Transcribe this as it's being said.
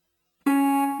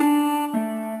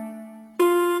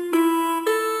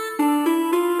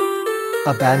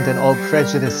Abandon all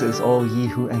prejudices, all ye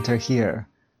who enter here.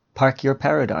 Park your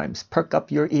paradigms, perk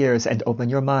up your ears, and open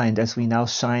your mind as we now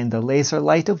shine the laser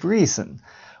light of reason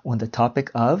on the topic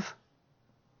of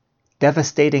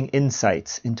devastating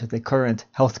insights into the current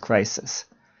health crisis.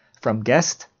 From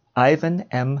guest Ivan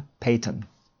M. Paton.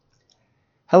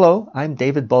 Hello, I'm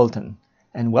David Bolton,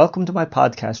 and welcome to my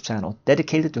podcast channel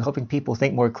dedicated to helping people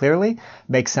think more clearly,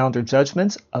 make sounder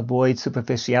judgments, avoid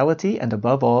superficiality, and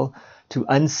above all, to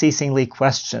unceasingly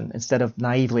question instead of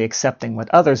naively accepting what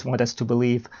others want us to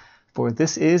believe, for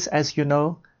this is, as you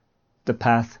know, the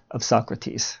path of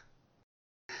Socrates.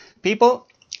 People,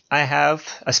 I have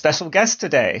a special guest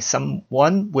today,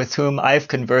 someone with whom I've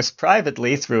conversed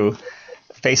privately through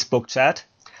Facebook chat,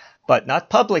 but not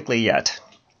publicly yet.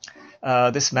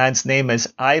 This man's name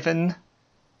is Ivan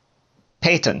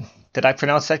Paton. Did I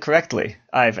pronounce that correctly,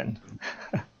 Ivan?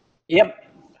 Yep.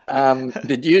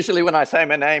 Usually when I say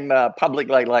my name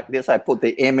publicly like this, I put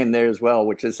the M in there as well,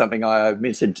 which is something I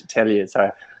omitted to tell you. So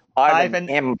Ivan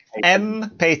M. Paton. M.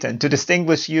 Paton, to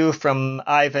distinguish you from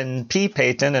Ivan P.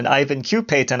 Paton and Ivan Q.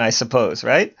 Paton, I suppose,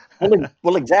 right?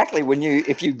 Well, exactly.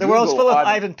 If you the world's full of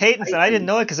Ivan Patons, and I didn't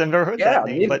know it because I've never heard that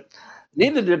name.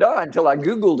 Neither did I until I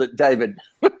Googled it, David.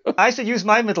 I should use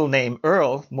my middle name,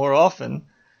 Earl, more often.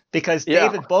 Because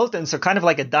David Boltons are kind of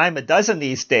like a dime a dozen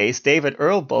these days, David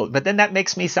Earl Bolton. But then that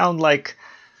makes me sound like,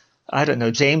 I don't know,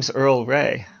 James Earl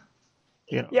Ray.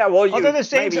 You know. Yeah, well, although there's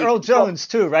James Earl Jones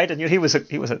too, right? And he was a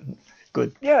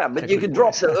good. Yeah, but you could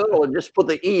drop the Earl and just put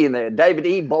the E in there. David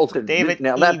E. Bolton. David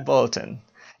Bolton.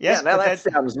 Yes, now that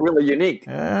sounds really unique.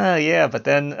 Yeah, but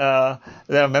then I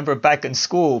remember back in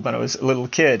school when I was a little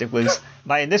kid, it was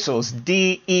my initials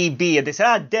D-E-B, and they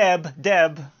said,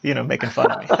 Deb, making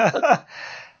fun of me.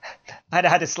 I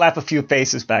had to slap a few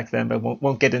faces back then, but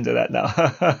won't get into that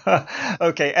now.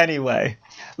 Okay, anyway,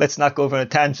 let's not go over on a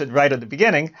tangent right at the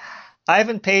beginning.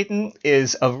 Ivan Paton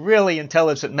is a really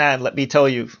intelligent man, let me tell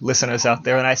you, listeners out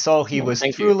there, and I saw he was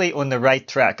truly on the right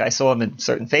track. I saw him in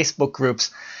certain Facebook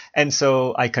groups, and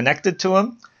so I connected to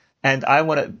him, and I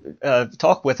want to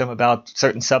talk with him about a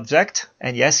certain subject.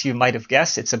 And yes, you might have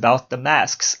guessed, it's about the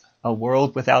masks, a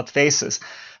world without faces.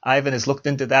 Ivan has looked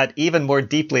into that even more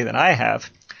deeply than I have.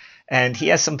 And he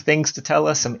has some things to tell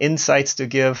us, some insights to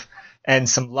give, and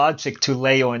some logic to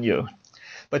lay on you.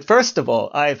 But first of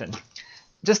all, Ivan,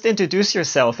 just introduce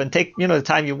yourself and take the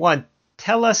time you want.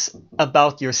 Tell us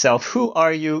about yourself. Who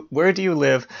are you? Where do you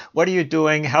live? What are you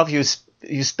doing? How have you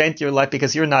spent your life?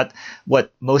 Because you're not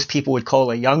what most people would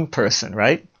call a young person,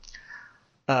 right?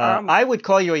 I would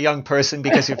call you a young person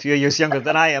because you're a few years younger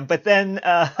than I am, but then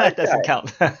that doesn't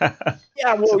count.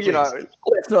 Yeah, well,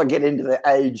 let's not get into the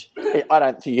age. I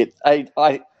don't think it's age.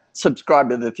 I subscribe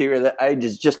to the theory that age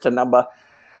is just a number.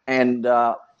 And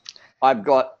I've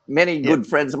got many good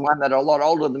friends of mine that are a lot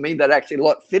older than me, that are actually a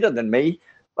lot fitter than me.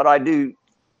 But I do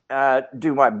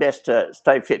my best to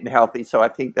stay fit and healthy. So I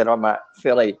think that I'm a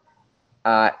fairly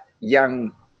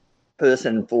young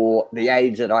person for the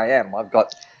age that I am. I've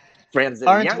got friends that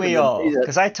aren't we all?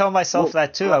 Because I tell myself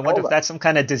that too. I wonder if that's some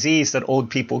kind of disease that old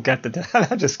people get.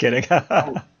 I'm just kidding.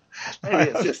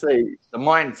 Maybe it's just the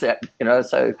mindset,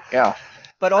 so yeah.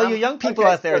 But all you young people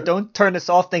out there, don't turn this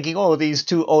off thinking, these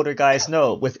two older guys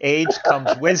know. With age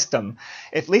comes wisdom.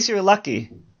 At least you're lucky.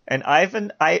 And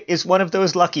Ivan is one of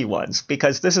those lucky ones,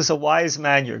 because this is a wise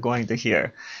man you're going to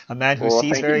hear. A man who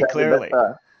sees very clearly.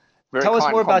 Tell us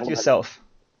more about yourself.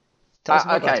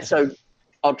 So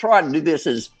I'll try and do this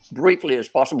as briefly as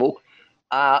possible.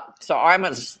 So I'm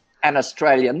an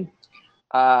Australian.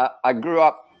 I grew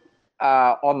up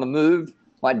on the move.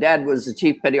 My dad was the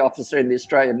Chief Petty Officer in the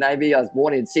Australian Navy. I was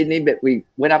born in Sydney, but we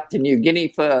went up to New Guinea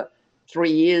for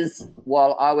 3 years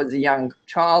while I was a young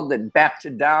child, then back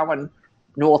to Darwin,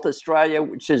 North Australia,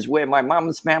 which is where my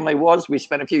mum's family was. We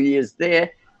spent a few years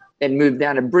there, then moved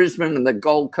down to Brisbane and the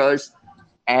Gold Coast.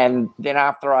 And then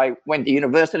after I went to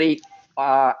university,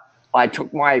 I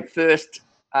took my first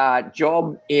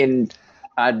job in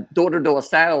door-to-door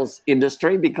sales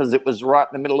industry because it was right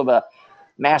in the middle of a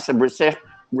massive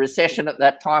recession at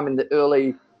that time in the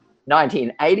early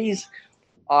 1980s.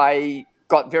 I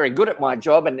got very good at my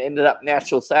job and ended up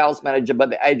national sales manager by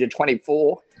the age of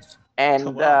 24,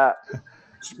 and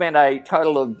spent a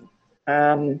total of,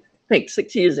 I think,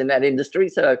 6 years in that industry.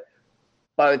 So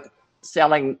both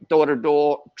selling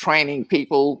door-to-door, training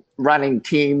people, running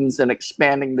teams, and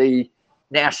expanding the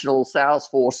national sales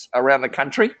force around the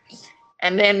country.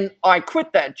 And then I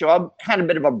quit that job, had a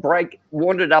bit of a break,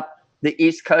 wandered up the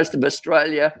east coast of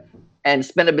Australia and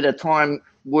spent a bit of time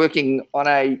working on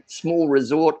a small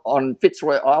resort on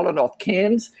Fitzroy Island off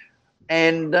Cairns.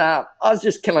 And I was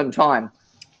just killing time.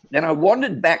 Then I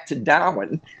wandered back to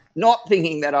Darwin not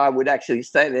thinking that I would actually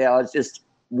stay there. I was just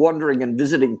wandering and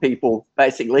visiting people,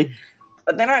 basically.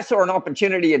 But then I saw an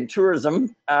opportunity in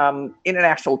tourism.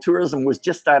 International tourism was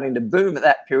just starting to boom at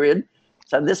that period.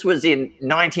 So this was in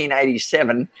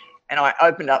 1987, and I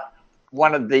opened up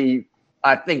one of the,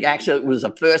 I think actually it was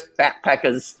the first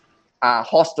backpackers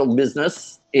hostel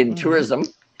business in tourism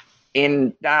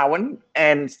in Darwin,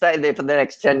 and stayed there for the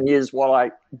next 10 years while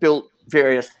I built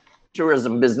various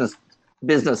tourism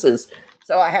businesses.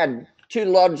 So I had 2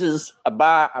 lodges, a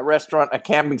bar, a restaurant, a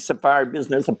camping safari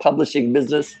business, a publishing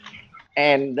business,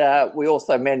 and we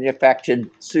also manufactured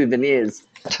souvenirs.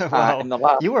 Wow. In the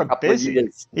last You were busy.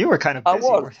 Years. You were kind of busy. I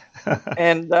was.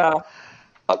 And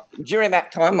during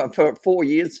that time, for 4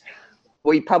 years,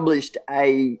 we published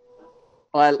a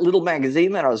little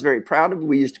magazine that I was very proud of.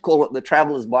 We used to call it the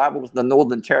Traveller's Bible of the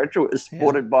Northern Territory. It was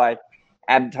supported by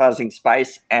advertising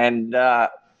space and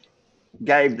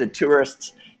gave the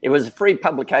tourists, it was a free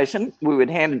publication. We would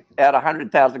hand out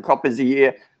 100,000 copies a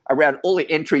year around all the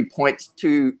entry points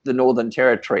to the Northern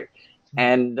Territory.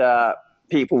 And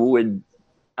people would,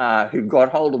 who got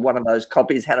hold of one of those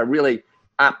copies, had a really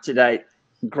up-to-date,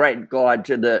 great guide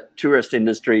to the tourist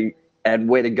industry and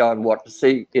where to go and what to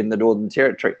see in the Northern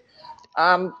Territory.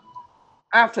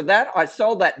 After that, I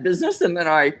sold that business, and then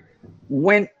I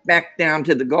went back down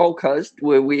to the Gold Coast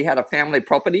where we had a family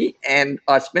property, and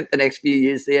I spent the next few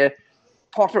years there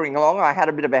pottering along. I had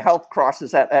a bit of a health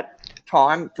crisis at that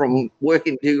time from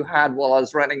working too hard while I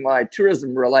was running my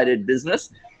tourism-related business,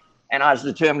 and I was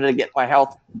determined to get my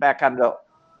health back under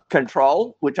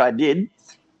control, which I did.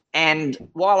 And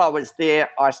while I was there,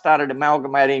 I started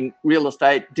amalgamating real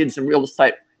estate, did some real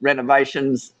estate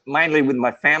renovations, mainly with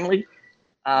my family.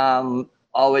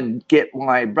 I would get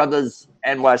my brothers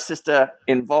and my sister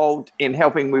involved in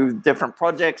helping me with different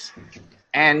projects.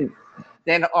 And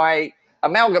then I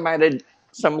amalgamated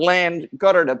some land,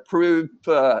 got it approved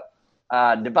for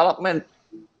development,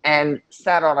 and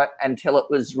sat on it until it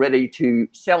was ready to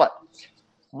sell it.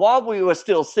 While we were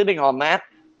still sitting on that,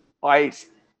 I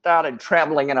started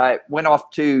traveling, and I went off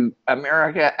to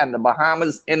America and the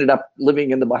Bahamas, ended up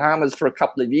living in the Bahamas for a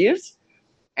couple of years.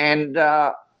 And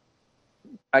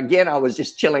again, I was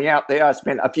just chilling out there. I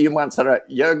spent a few months at a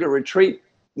yoga retreat,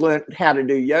 learned how to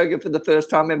do yoga for the first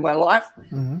time in my life,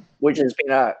 which has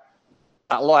been a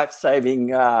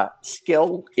life-saving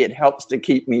skill. It helps to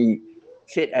keep me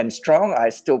fit and strong. I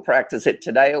still practice it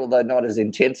today, although not as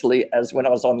intensely as when I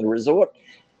was on the resort.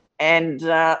 And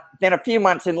then a few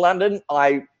months in London,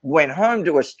 I went home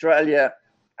to Australia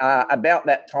about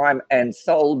that time and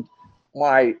sold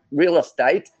my real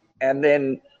estate, and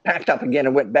then packed up again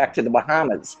and went back to the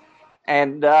Bahamas.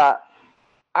 And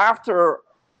after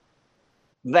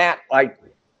that, I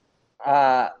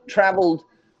traveled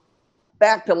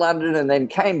back to London and then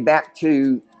came back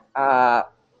to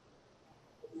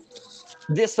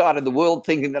this side of the world,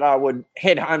 thinking that I would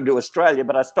head home to Australia.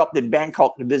 But I stopped in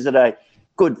Bangkok to visit a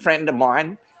good friend of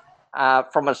mine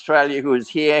from Australia who was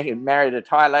here. He married a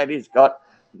Thai lady. He's got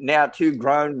now 2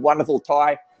 grown, wonderful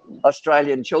Thai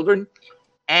Australian children.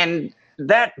 And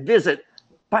that visit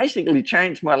basically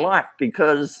changed my life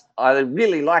because I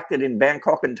really liked it in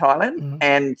Bangkok and Thailand.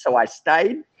 And so I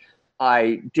stayed.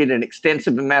 I did an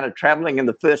extensive amount of traveling in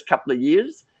the first couple of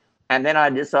years. And then I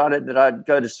decided that I'd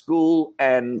go to school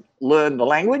and learn the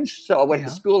language. So I went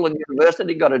to school and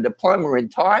university, got a diploma in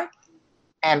Thai.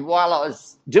 And while I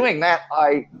was doing that,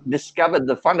 I discovered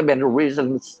the fundamental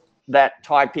reasons that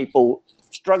Thai people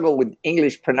struggle with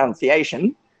English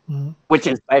pronunciation, which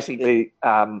is basically,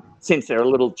 since they're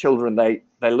little children, they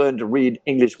learn to read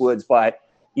English words by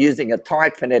using a Thai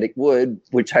phonetic word,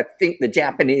 which I think the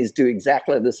Japanese do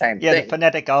exactly the same thing. Yeah, the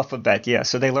phonetic alphabet,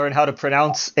 so they learn how to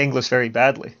pronounce English very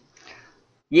badly.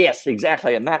 Yes,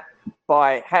 exactly. And that,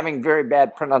 by having very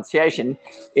bad pronunciation,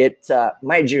 it's a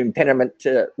major impediment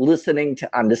to listening,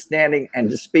 to understanding, and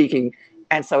to speaking.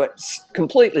 And so it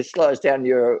completely slows down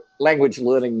your language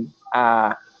learning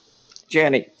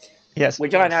journey. Yes,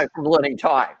 which I know from learning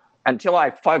Thai. Until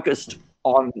I focused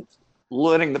on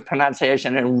learning the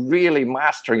pronunciation and really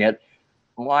mastering it,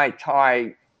 my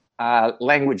Thai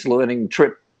language learning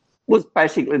trip was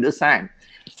basically the same.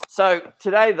 So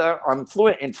today, though, I'm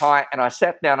fluent in Thai, and I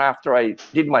sat down after I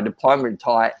did my diploma in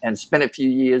Thai and spent a few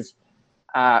years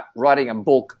writing a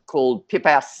book called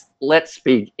Pipas Let's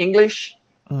Speak English,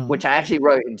 which I actually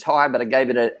wrote in Thai, but I gave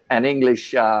it an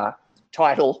English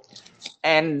title,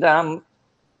 and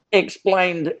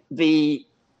explained the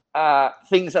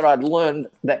things that I'd learned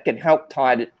that can help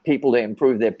Thai people to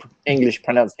improve their English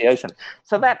pronunciation.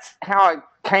 So that's how I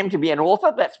came to be an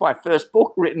author. That's my first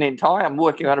book written in Thai. I'm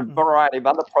working on a variety of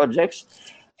other projects.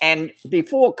 And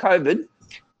before COVID,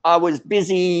 I was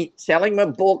busy selling my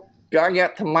book, going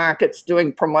out to markets,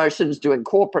 doing promotions, doing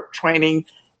corporate training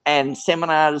and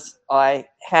seminars. I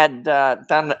had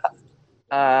done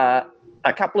a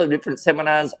couple of different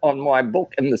seminars on my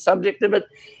book and the subject of it,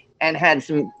 and had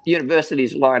some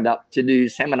universities lined up to do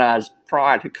seminars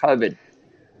prior to COVID.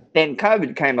 Then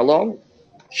COVID came along,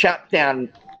 shut down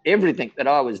everything that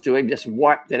I was doing, just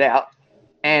wiped it out.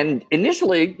 And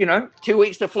initially, 2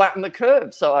 weeks to flatten the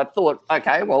curve. So I thought,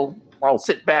 okay, well, I'll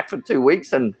sit back for 2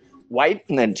 weeks and wait.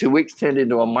 And then 2 weeks turned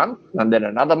into a month, and then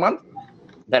another month,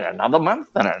 then another month,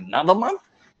 then another month,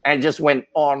 and just went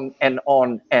on and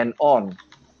on and on.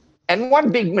 And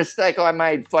one big mistake I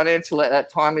made financially at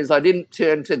that time is I didn't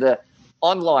turn to the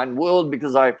online world,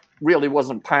 because I really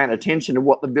wasn't paying attention to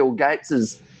what the Bill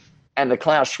Gateses and the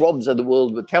Klaus Schwabs of the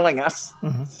world were telling us,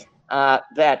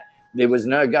 that there was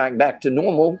no going back to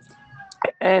normal.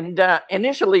 And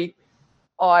initially,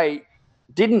 I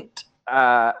didn't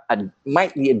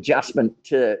make the adjustment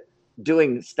to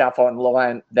doing stuff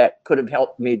online that could have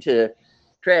helped me to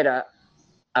create a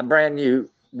brand new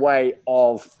way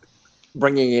of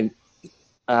bringing in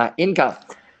income.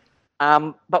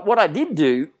 But what I did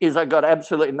do is I got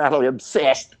absolutely and utterly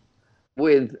obsessed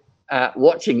with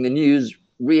watching the news,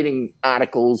 reading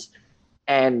articles,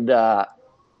 and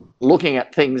looking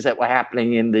at things that were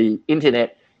happening in the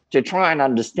internet to try and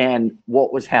understand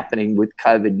what was happening with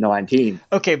COVID-19.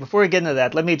 Okay, before we get into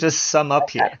that, let me just sum up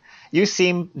here. You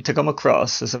seem to come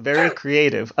across as a very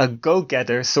creative, a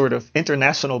go-getter sort of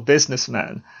international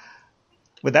businessman.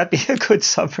 Would that be a good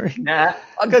summary? Nah,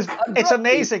 because it's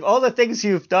amazing, all the things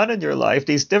you've done in your life,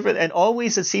 these different, and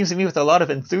always it seems to me with a lot of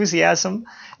enthusiasm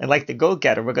and like the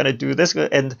go-getter. We're going to do this,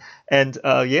 and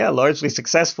largely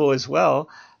successful as well.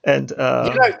 And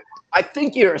I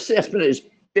think your assessment is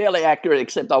fairly accurate,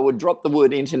 except I would drop the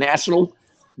word international,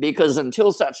 because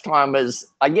until such time as,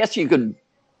 I guess you could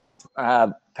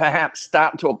perhaps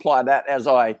start to apply that as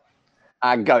I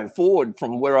go forward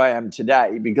from where I am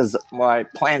today, because my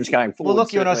plans going forward. Well,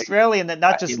 look, you're an Australian that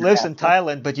not just lives in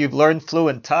Thailand, but you've learned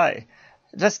fluent Thai.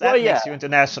 Just that makes you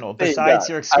international, besides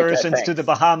your excursions to the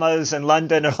Bahamas and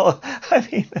London and all. I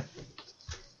mean...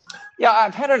 Yeah,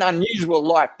 I've had an unusual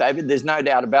life, David. There's no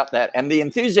doubt about that. And the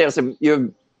enthusiasm,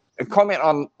 your comment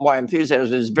on my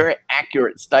enthusiasm is a very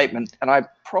accurate statement. And I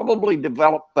probably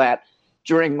developed that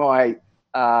during my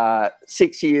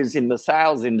 6 years in the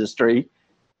sales industry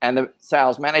and the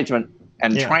sales management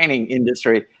and training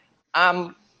industry.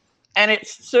 And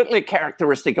it's certainly a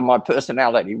characteristic of my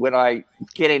personality when I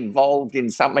get involved in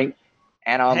something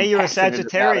and I'm you're a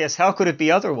Sagittarius. How could it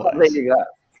be otherwise? Well, there you go.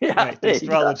 Yeah, right, the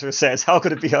astrologer says, how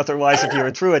could it be otherwise if you're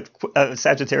a true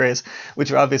Sagittarius,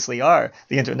 which you obviously are,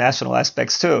 the international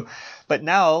aspects too. But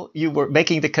now you were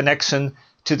making the connection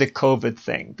to the COVID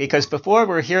thing, because before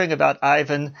we were hearing about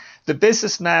Ivan, the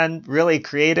businessman, really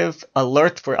creative,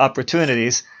 alert for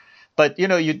opportunities, but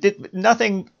you did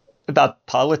nothing about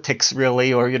politics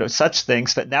really, or such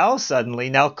things. But now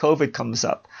suddenly, COVID comes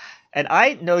up, and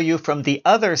I know you from the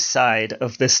other side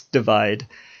of this divide,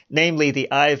 namely the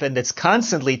Ivan that's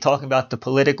constantly talking about the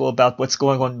political, about what's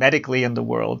going on medically in the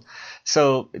world.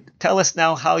 So tell us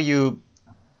now how you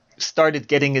started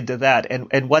getting into that,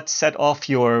 and what set off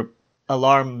your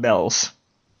alarm bells.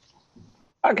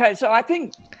 Okay, so I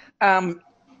think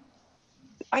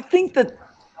that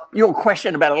your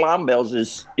question about alarm bells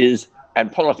is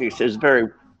and politics is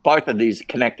both of these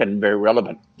connected and very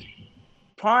relevant.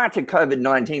 Prior to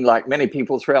COVID-19, like many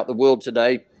people throughout the world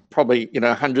today, probably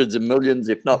hundreds of millions,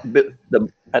 if not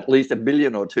at least a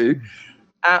billion or two,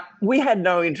 we had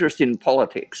no interest in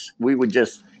politics. We were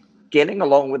just getting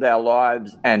along with our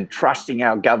lives and trusting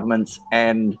our governments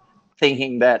and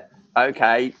thinking that,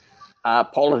 okay,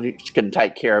 politics can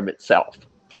take care of itself.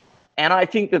 And I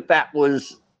think that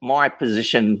was my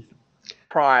position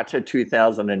prior to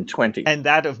 2020. And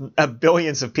that of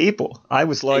billions of people. I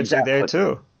was largely there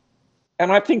too.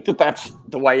 And I think that's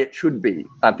the way it should be.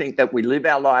 I think that we live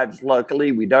our lives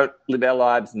locally. We don't live our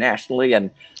lives nationally, and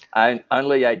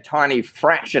only a tiny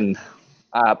fraction,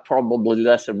 probably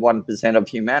less than 1% of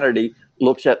humanity,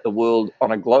 looks at the world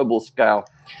on a global scale.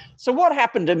 So what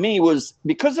happened to me was,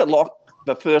 because of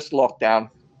the first lockdown,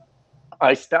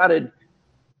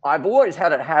 I've always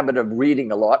had a habit of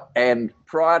reading a lot. And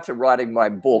prior to writing my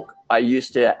book, I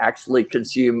used to actually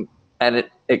consume an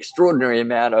extraordinary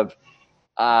amount of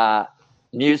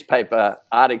newspaper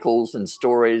articles and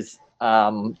stories,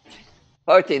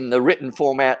 both in the written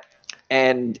format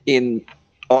and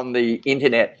on the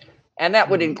internet. And that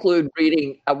would include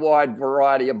reading a wide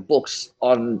variety of books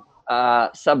on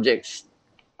subjects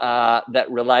that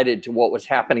related to what was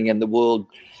happening in the world.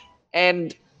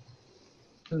 And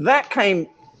that came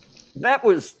that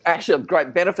was actually of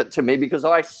great benefit to me because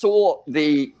I saw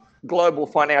the global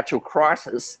financial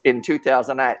crisis in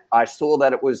 2008. I saw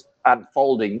that it was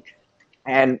unfolding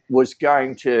and was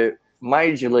going to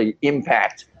majorly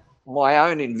impact my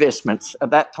own investments.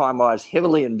 At that time, I was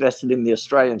heavily invested in the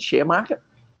Australian share market,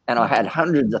 and I had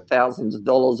hundreds of thousands of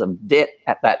dollars of debt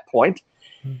at that point.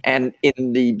 And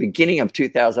in the beginning of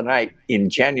 2008, in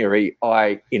January,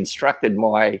 I instructed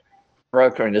my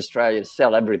broker in Australia to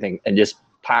sell everything and just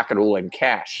park it all in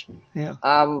cash. Yeah.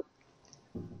 And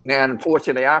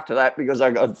unfortunately, after that, because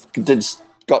I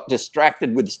got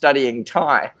distracted with studying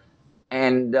Thai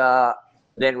and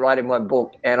then writing my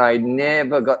book, and I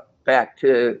never got back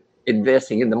to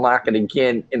investing in the market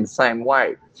again in the same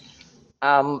way.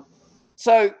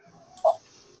 So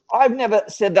I've never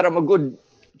said that I'm a good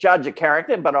judge of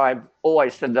character, but I've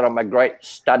always said that I'm a great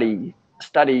study.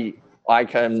 I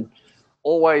can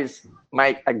always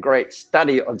make a great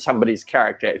study on somebody's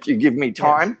character. If you give me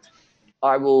time,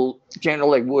 I will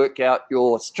generally work out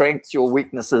your strengths, your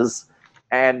weaknesses,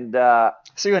 and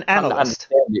so you're an analyst.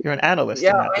 You're an analyst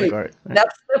in that regard. Right?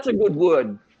 That's a good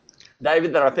word,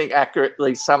 David, that I think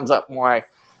accurately sums up my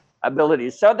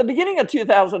abilities. So at the beginning of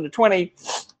 2020,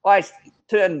 I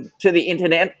turned to the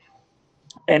internet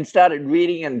and started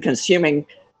reading and consuming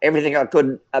everything I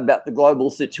could about the global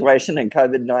situation and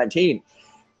COVID-19.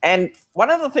 And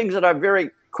one of the things that I very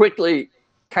quickly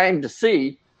came to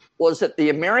see was that the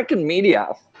American media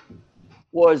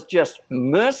was just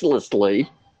mercilessly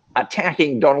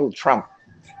attacking Donald Trump.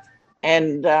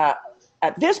 And at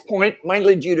this point,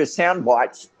 mainly due to sound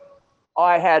bites,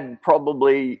 I had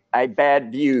probably a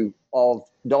bad view of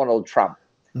Donald Trump.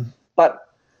 But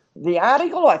the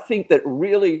article I think that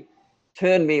really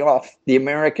turned me off the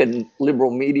American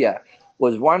liberal media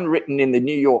was one written in the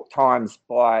New York Times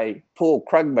by Paul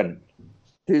Krugman,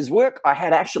 whose work I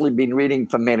had actually been reading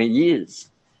for many years.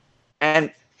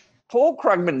 And Paul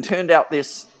Krugman turned out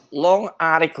this long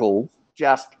article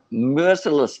just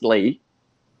mercilessly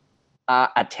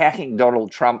attacking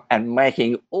Donald Trump and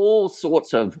making all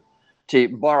sorts of, to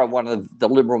borrow one of the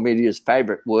liberal media's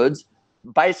favorite words,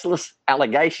 baseless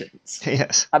allegations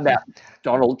about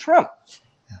Donald Trump.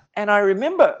 And I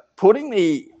remember putting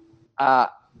the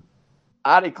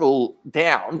article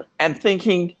down and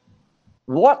thinking,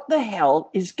 what the hell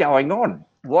is going on?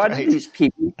 Why do these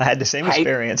people I had the same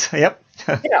experience. Yep.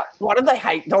 Why do they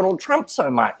hate Donald Trump so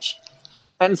much?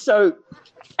 And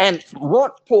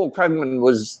what Paul Krugman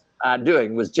was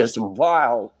doing was just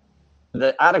vile.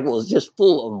 The article was just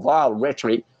full of vile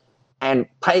rhetoric and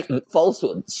patent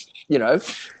falsehoods,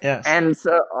 Yes. And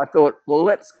so I thought, well,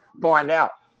 let's find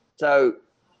out. So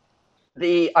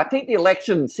I think the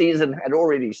election season had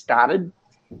already started,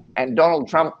 and Donald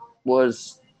Trump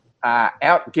was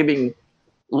out giving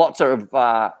lots of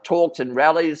talks and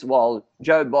rallies while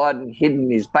Joe Biden hid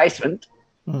in his basement.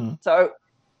 So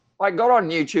I got on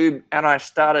YouTube and I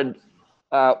started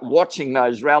watching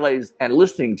those rallies and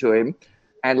listening to him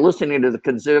and listening to the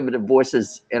conservative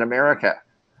voices in America.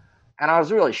 And I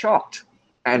was really shocked.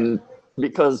 And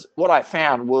because what I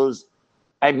found was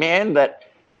a man that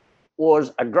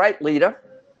was a great leader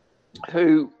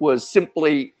who was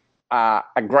simply a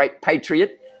great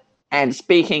patriot and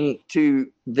speaking to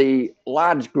the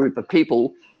large group of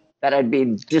people that had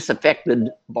been disaffected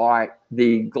by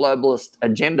the globalist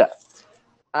agenda,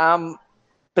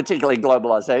 particularly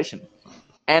globalization.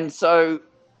 And so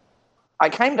I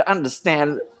came to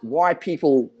understand why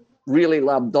people really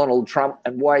loved Donald Trump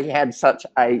and why he had such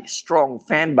a strong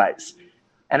fan base.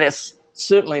 And it's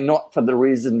certainly not for the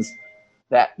reasons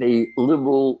that the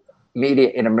liberal media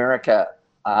in America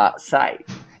say.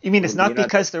 You mean it's not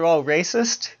because they're all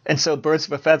racist, and so birds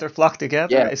of a feather flock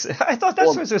together? Yeah. I thought that's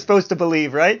what we're supposed to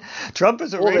believe, right? Trump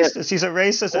is a racist. He's a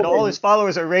racist, and all his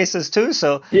followers are racist too.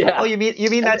 So, you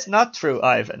mean that's not true,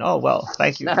 Ivan? Oh well,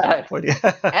 thank you. No.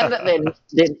 And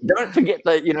then don't forget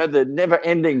the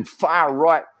never-ending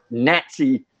far-right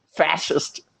Nazi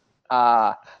fascist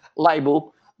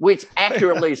label, which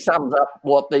accurately sums up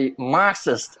what the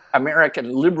Marxist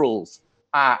American liberals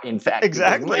are, in fact.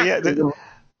 Exactly.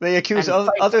 They accuse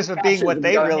others of being what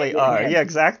they really are. Yeah,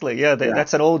 exactly. Yeah,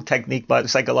 that's an old technique, but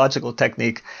psychological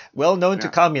technique, well known to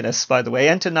communists, by the way,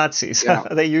 and to Nazis.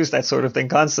 They use that sort of thing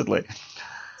constantly.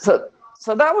 So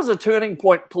that was a turning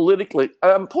point politically.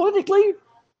 It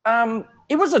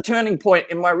was a turning point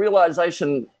in my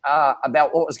realization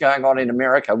about what was going on in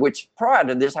America, which prior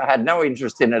to this I had no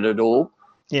interest in it at all,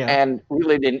 and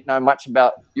really didn't know much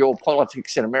about your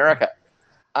politics in America.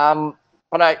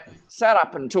 But I sat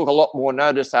up and took a lot more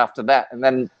notice after that. And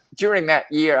then during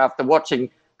that year, after watching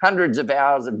hundreds of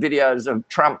hours of videos of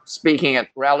Trump speaking at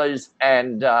rallies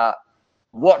and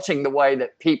watching the way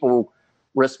that people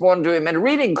respond to him and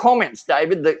reading comments,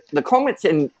 David. The comments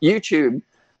in YouTube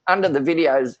under the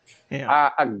videos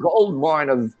are a gold mine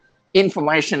of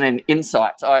information and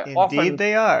insights. Indeed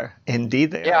they are.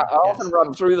 I often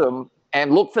run through them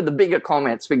and look for the bigger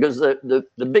comments, because the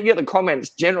bigger the comments,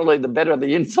 generally the better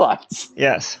the insights.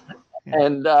 Yes. Yeah.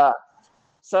 And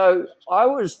so I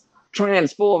was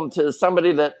transformed to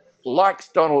somebody that likes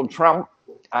Donald Trump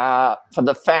for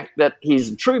the fact that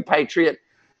he's a true patriot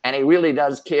and he really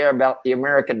does care about the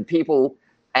American people,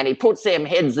 and he puts them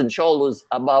heads and shoulders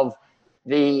above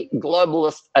the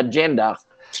globalist agenda.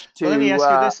 Let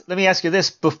me ask you this.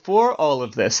 Before all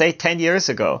of this, say 10 years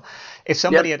ago, if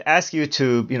somebody had asked you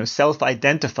to,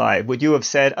 self-identify, would you have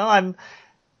said, "Oh, I'm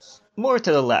more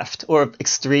to the left, or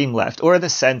extreme left, or the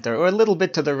center, or a little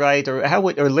bit to the right, or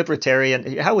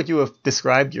libertarian"? How would you have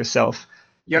described yourself?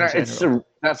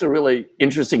 That's a really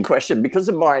interesting question, because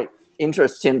of my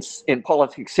interest in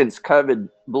politics since COVID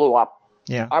blew up.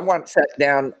 Yeah, I once sat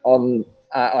down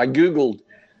I Googled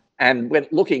and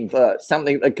went looking for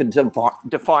something that could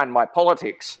define my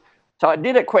politics. So I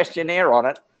did a questionnaire on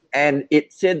it, and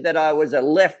it said that I was a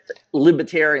left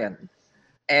libertarian.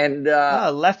 And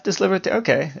leftist libertarian.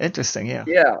 Okay, interesting. Yeah.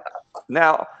 Yeah.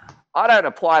 Now, I don't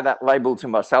apply that label to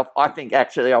myself. I think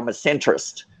actually I'm a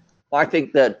centrist. I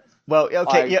think that. Well,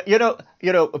 okay, you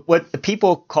know what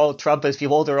people call Trumpists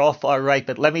people, they're all far right.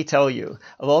 But let me tell you,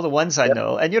 of all the ones I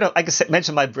know, and I can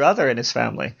mention my brother and his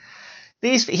family.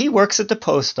 He works at the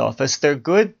post office. They're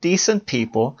good, decent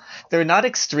people. They're not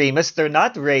extremists. They're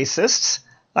not racists.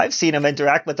 I've seen them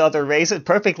interact with other races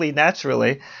perfectly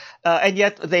naturally. And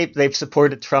yet they've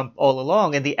supported Trump all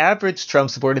along. And the average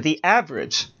Trump supporter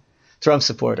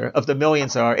of the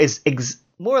millions is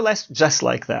more or less just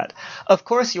like that. Of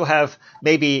course, you'll have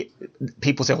maybe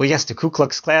people say, well, yes, the Ku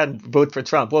Klux Klan vote for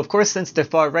Trump. Well, of course, since they're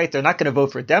far right, they're not going to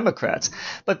vote for Democrats.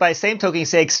 But by the same token, you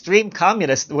say extreme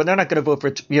communists, well, they're not going to vote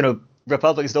for,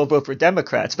 Republicans don't vote for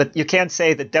Democrats. But you can't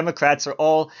say that Democrats are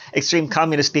all extreme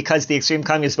communists because the extreme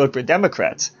communists vote for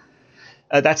Democrats.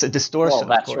 That's a distortion,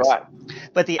 that's of course. Right.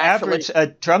 But the average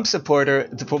Trump supporter,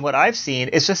 from what I've seen,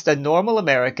 is just a normal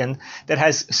American that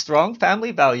has strong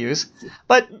family values.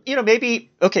 But, maybe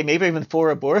even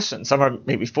for abortion. Some are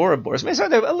maybe for abortion.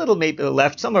 Some are a little maybe to the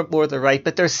left. Some are more to the right.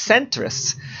 But they're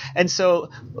centrists. And so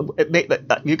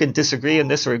you can disagree on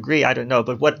this or agree. I don't know.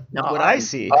 But what I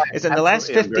see is in the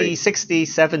last 50, 60,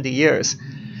 70 years,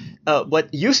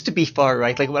 what used to be far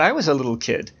right, like when I was a little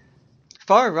kid,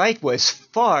 far right was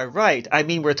far right. I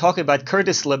mean, we're talking about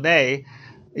Curtis LeMay,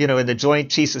 in the Joint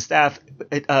Chiefs of Staff,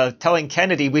 telling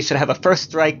Kennedy we should have a first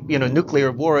strike, nuclear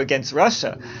war against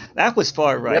Russia. That was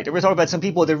far right. Yep. And we're talking about some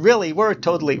people that really were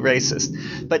totally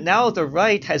racist. But now the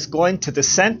right has gone to the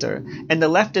center, and the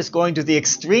left is going to the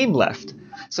extreme left.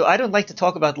 So I don't like to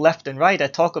talk about left and right. I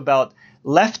talk about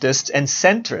leftists and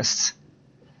centrists.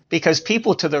 Because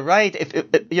people to the right,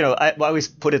 I always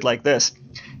put it like this.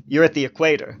 You're at the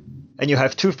equator. And you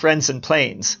have two friends in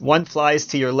planes. One flies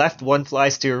to your left, one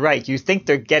flies to your right. You think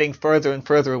they're getting further and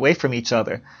further away from each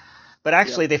other. But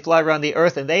actually, they fly around the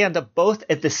Earth, and they end up both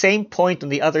at the same point on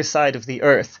the other side of the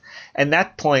Earth. And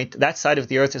that point, that side of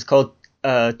the Earth is called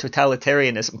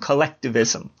totalitarianism,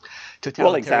 collectivism. Totalitarianism.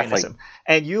 Well, exactly.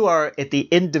 And you are at the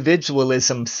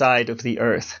individualism side of the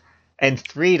Earth and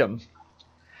freedom.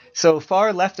 So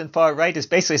far left and far right is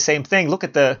basically the same thing. Look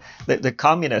at the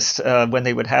communists when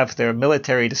they would have their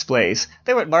military displays.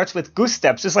 They would march with goose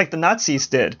steps, just like the Nazis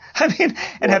did. I mean,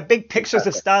 and have big pictures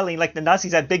of Stalin, like the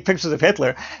Nazis had big pictures of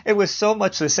Hitler. It was so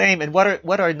much the same. And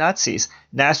what are Nazis?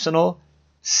 National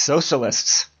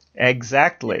Socialists.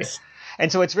 Exactly. Yes.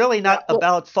 And so it's really not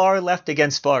about far left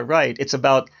against far right. It's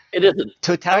about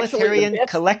totalitarian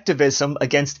collectivism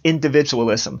against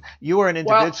individualism. You are an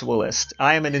individualist.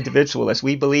 I am an individualist.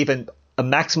 We believe in a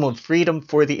maximum freedom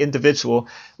for the individual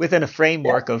within a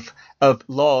framework of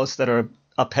laws that are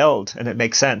upheld, and it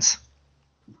makes sense.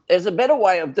 There's a better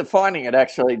way of defining it,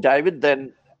 actually, David,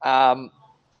 than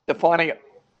defining it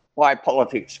by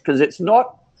politics, because it's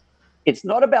not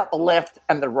about the left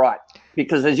and the right.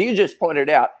 Because as you just pointed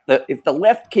out, that if the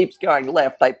left keeps going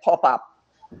left, they pop up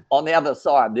on the other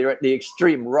side. They're at the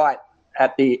extreme right,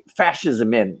 at the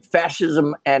fascism end.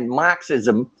 Fascism and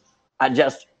Marxism are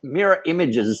just mirror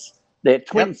images. They're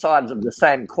twin sides of the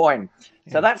same coin.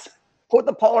 So that's, put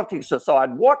the politics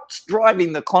aside. What's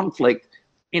driving the conflict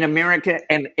in America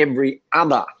and every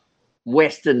other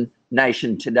Western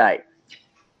nation today?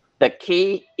 The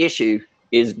key issue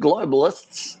is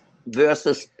globalists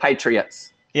versus patriots.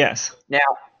 Yes. Now,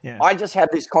 I just had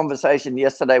this conversation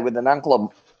yesterday with an uncle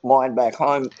of mine back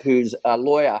home who's a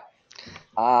lawyer,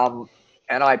 and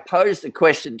I posed a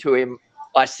question to him.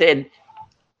 I said,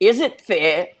 is it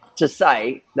fair to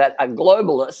say that a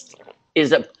globalist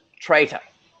is a traitor?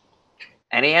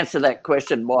 And he answered that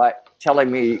question by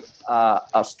telling me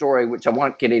a story, which I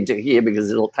won't get into here because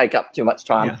it'll take up too much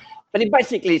time. Yeah. But he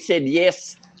basically said,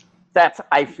 yes, that's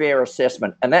a fair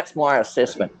assessment. And that's my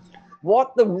assessment.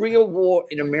 What the real war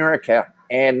in America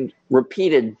and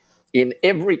repeated in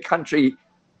every country,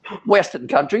 Western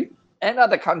country, and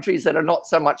other countries that are not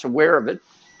so much aware of it,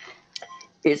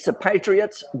 is the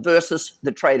patriots versus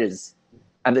the traitors.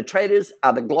 And the traitors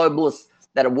are the globalists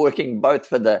that are working both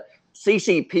for the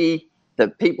CCP, the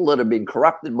people that have been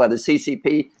corrupted by the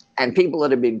CCP, and people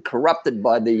that have been corrupted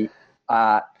by the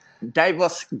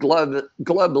Davos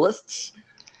globalists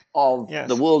of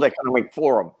the World Economic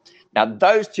Forum. Now,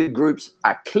 those two groups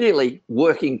are clearly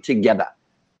working together.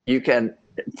 You can,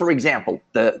 for example,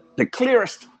 the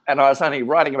clearest, and I was only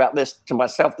writing about this to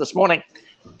myself this morning,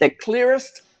 the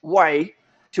clearest way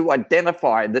to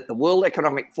identify that the World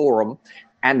Economic Forum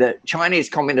and the Chinese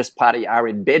Communist Party are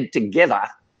in bed together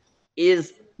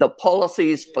is the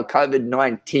policies for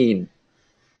COVID-19.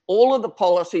 All of the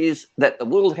policies that the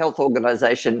World Health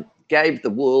Organization gave the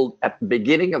world at the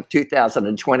beginning of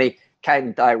 2020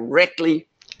 came directly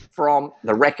from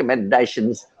the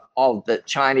recommendations of the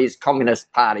Chinese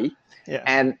Communist Party. Yeah.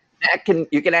 And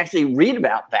you can actually read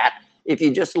about that if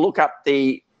you just look up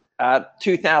the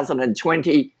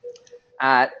 2020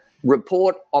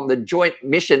 report on the joint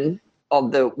mission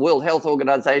of the World Health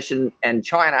Organization and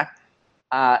China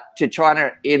to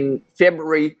China in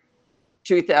February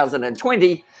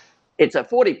 2020. It's a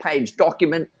 40-page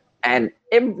document, and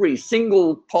every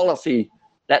single policy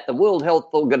that the World Health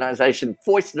Organization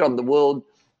foisted on the world,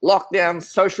 lockdown,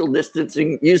 social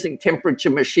distancing, using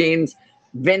temperature machines,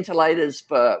 ventilators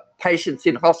for patients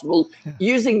in hospital,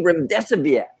 using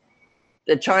remdesivir.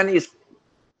 The Chinese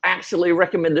actually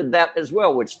recommended that as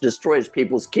well, which destroys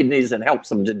people's kidneys and helps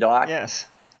them to die. Yes.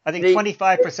 I think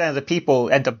 25% of the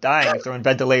people end up dying if they're on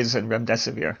ventilators and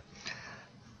remdesivir.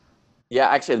 Yeah,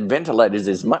 actually, the ventilators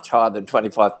is much higher than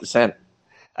 25%.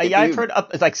 I've heard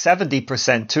up like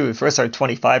 70% too. First, are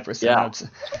 25%. Yeah. Now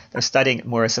they're studying it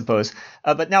more, I suppose.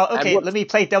 But now, okay, let me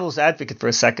play devil's advocate for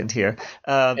a second here.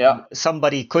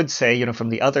 Somebody could say, from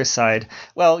the other side,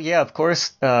 well, yeah, of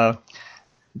course, the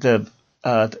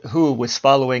WHO was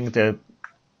following the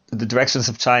directions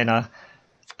of China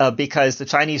because the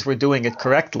Chinese were doing it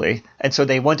correctly, and so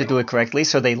they want to do it correctly,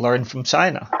 so they learned from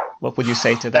China. What would you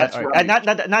say to that? Right. And not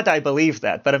that I believe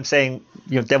that, but I'm saying,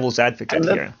 devil's advocate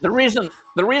here. The reason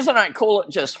I call it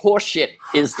just horseshit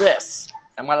is this.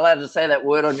 Am I allowed to say that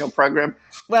word on your program?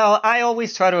 Well, I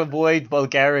always try to avoid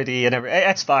vulgarity and everything.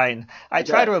 That's fine. I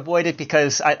try to avoid it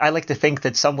because I like to think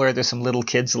that somewhere there's some little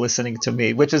kids listening to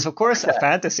me, which is, of course, a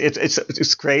fantasy.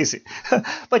 It's crazy.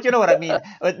 But you know what I mean?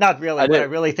 Not really. What I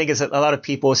really think is that a lot of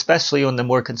people, especially on the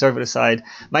more conservative side,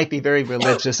 might be very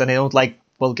religious and they don't like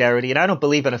vulgarity. And I don't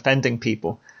believe in offending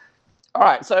people. All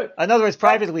right. So, in other words,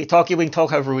 privately we can talk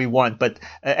however we want, but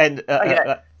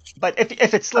but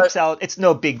if it slips out, it's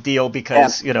no big deal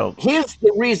because Here's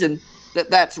the reason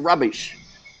that's rubbish.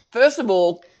 First of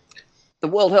all, the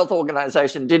World Health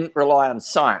Organization didn't rely on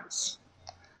science.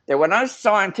 There were no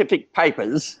scientific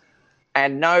papers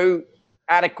and no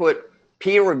adequate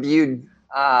peer-reviewed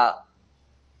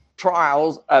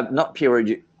trials, not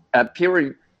peer-reviewed,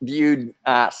 peer-reviewed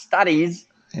studies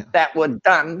that were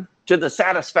done to the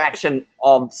satisfaction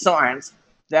of science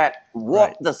that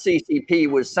what the CCP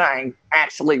was saying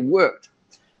actually worked.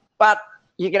 But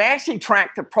you can actually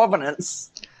track the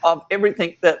provenance of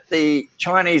everything that the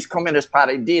Chinese Communist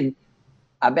Party did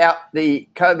about the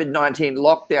COVID-19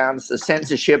 lockdowns, the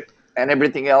censorship, and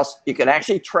everything else. You can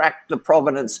actually track the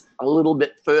provenance a little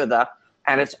bit further,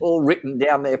 and it's all written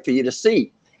down there for you to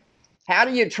see. How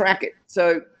do you track it?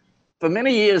 So for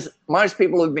many years, most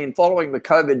people who've been following the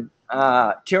COVID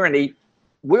tyranny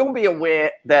will be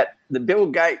aware that the Bill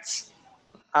Gates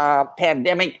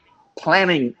pandemic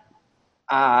planning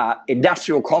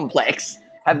industrial complex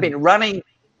have been running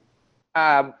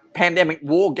pandemic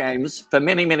war games for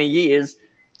many, many years,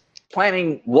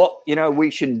 planning what we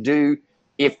should do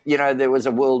if there was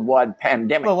a worldwide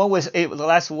pandemic. Well, the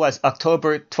last one was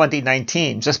October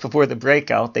 2019, just before the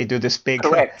breakout. They do this big.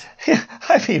 Correct.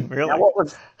 I mean, really. Now, what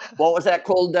was that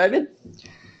called, David?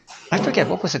 I forget,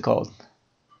 what was it called?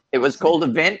 It was called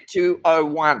Event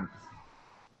 201.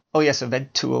 Oh yes,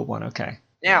 Event 201. Okay.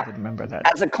 Now, I remember that.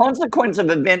 As a consequence of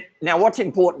now what's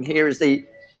important here is the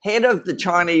head of the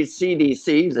Chinese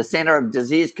CDC, the Center of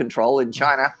Disease Control in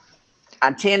China,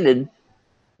 attended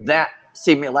that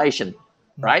simulation,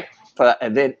 right, for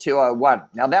Event 201.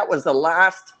 Now, that was the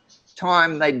last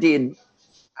time they did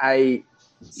a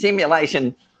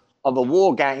simulation of the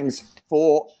war games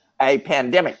for a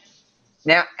pandemic.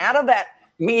 Now, out of that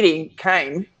meeting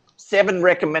came 7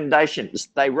 recommendations.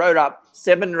 They wrote up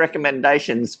 7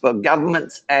 recommendations for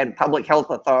governments and public health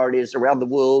authorities around the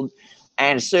world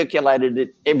and circulated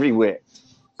it everywhere.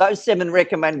 Those 7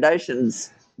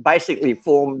 recommendations basically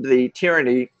formed the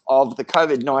tyranny of the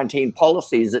COVID-19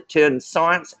 policies that turned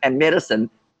science and medicine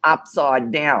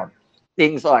upside down.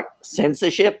 Things like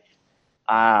censorship,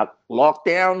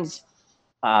 lockdowns,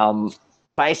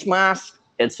 face masks,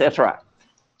 etc.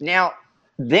 Now,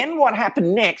 then what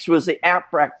happened next was the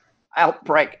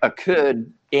outbreak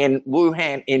occurred in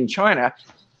Wuhan in China,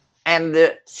 and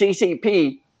the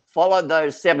CCP followed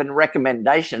those 7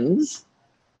 recommendations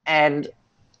and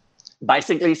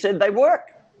basically said they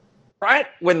work, right?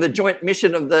 When the joint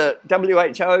mission of the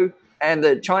WHO and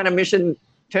the China mission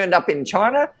turned up in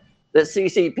China, the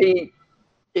CCP,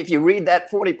 if you read that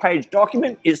 40-page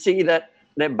document, you see that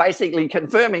they're basically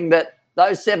confirming that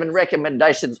those 7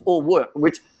 recommendations all work,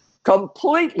 which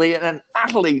completely and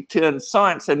utterly turned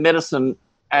science and medicine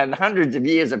and hundreds of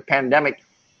years of pandemic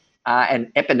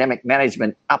and epidemic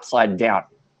management upside down.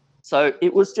 So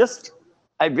it was just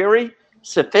a very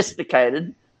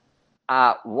sophisticated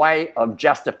way of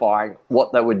justifying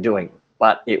what they were doing.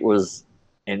 But it was,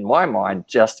 in my mind,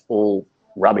 just all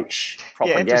rubbish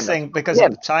propaganda. Yeah, interesting, because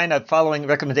of China, following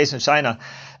recommendations of China,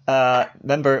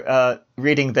 remember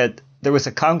reading that there was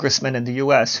a congressman in the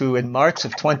U.S. who in March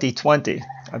of 2020,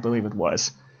 I believe it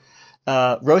was,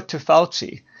 wrote to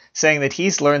Fauci saying that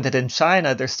he's learned that in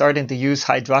China they're starting to use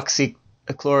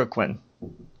hydroxychloroquine.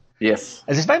 Yes.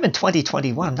 As it might have been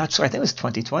 2021, I'm not sure. I think it was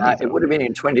 2020. It would have been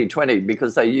in 2020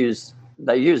 because they use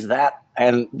that,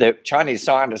 and the Chinese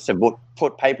scientists have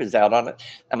put papers out on it,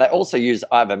 and they also use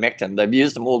ivermectin. They've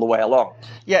used them all the way along.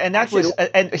 Yeah, and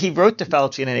and he wrote to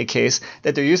Fauci in any case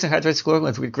that they're using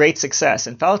hydroxychloroquine with great success,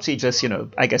 and Fauci just,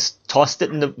 I guess, tossed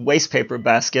it in the waste paper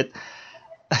basket.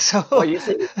 So, well, you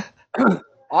see,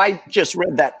 I just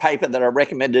read that paper that I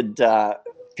recommended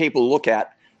people look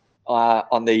at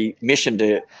on the mission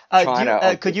to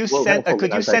China. Could you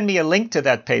send me a link to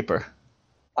that paper?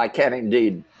 I can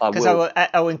indeed. Because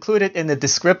I will include it in the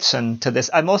description to this.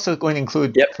 I'm also going to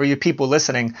include, for you people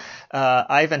listening,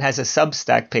 Ivan has a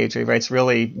Substack page where he writes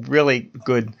really, really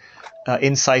good,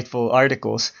 insightful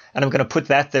articles. And I'm going to put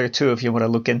that there too if you want to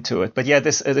look into it. But yeah,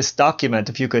 this document,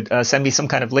 if you could send me some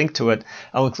kind of link to it,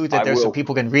 I'll include that there so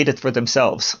people can read it for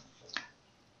themselves.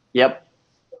 Yep.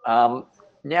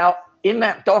 Now, in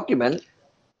that document,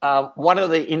 one of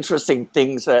the interesting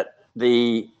things that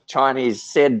the Chinese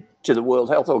said to the World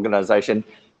Health Organization,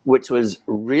 which was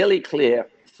really clear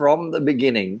from the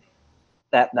beginning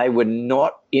that they were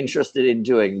not interested in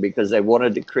doing because they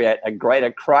wanted to create a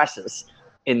greater crisis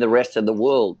in the rest of the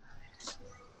world.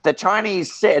 The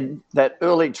Chinese said that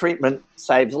early treatment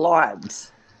saves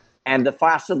lives, and the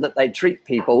faster that they treat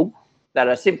people that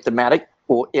are symptomatic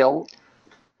or ill,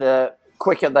 the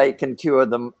quicker they can cure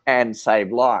them and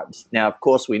save lives. Now, of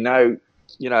course, we know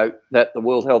that the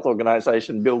World Health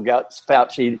Organization, Bill Gates,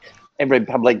 Fauci, every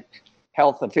public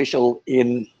health official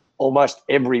in almost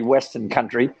every Western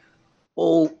country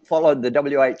all followed the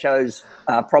WHO's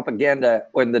propaganda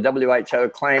when the WHO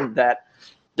claimed that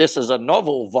this is a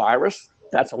novel virus.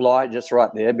 That's a lie just right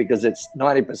there, because it's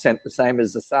 90% the same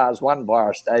as the SARS-1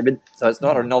 virus, David. So it's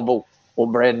not a novel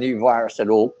or brand new virus at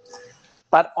all.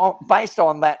 But based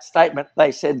on that statement,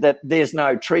 they said that there's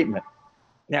no treatment.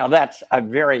 Now, that's a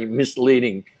very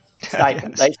misleading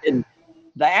statement. Yes.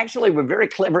 They actually were very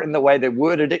clever in the way they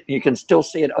worded it. You can still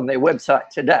see it on their website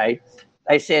today.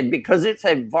 They said, because it's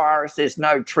a virus, there's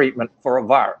no treatment for a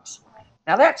virus.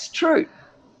 Now, that's true,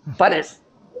 but it's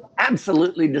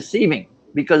absolutely deceiving,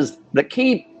 because the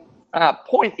key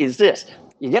point is this.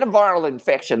 You get a viral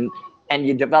infection and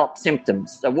you develop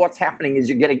symptoms. So what's happening is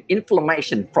you're getting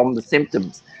inflammation from the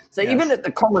symptoms. So even at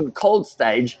the common cold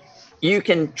stage, you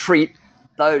can treat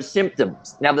those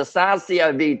symptoms. Now, the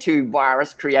SARS-CoV-2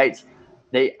 virus creates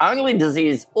the only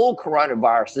disease all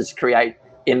coronaviruses create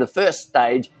in the first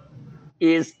stage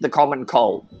is the common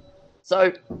cold.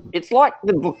 So it's like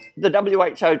the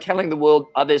WHO telling the world,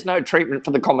 there's no treatment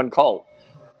for the common cold.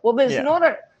 Well, there's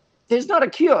not a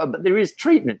cure, but there is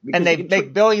treatment. And they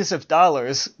make billions of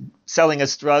dollars selling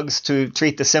us drugs to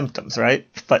treat the symptoms, right?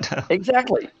 But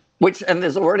exactly. And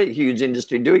there's already a huge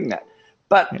industry doing that.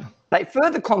 But they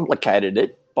further complicated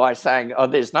it by saying,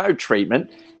 there's no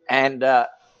treatment. And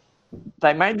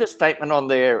they made the statement on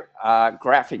their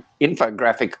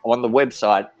infographic on the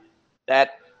website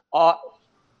that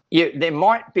there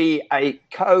might be a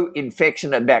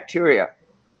co-infection of bacteria.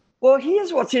 Well,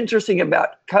 here's what's interesting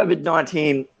about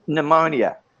COVID-19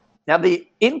 pneumonia. Now, the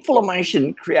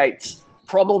inflammation creates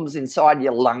problems inside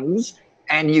your lungs,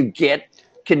 and you get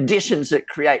conditions that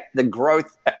create the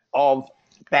growth of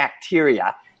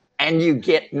bacteria, and you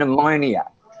get pneumonia.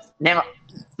 Now,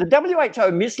 the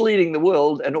WHO misleading the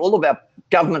world, and all of our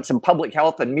governments and public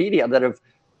health and media that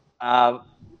have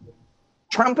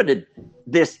trumpeted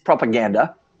this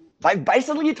propaganda, they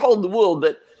basically told the world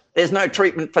that there's no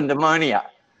treatment for pneumonia.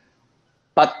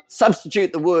 But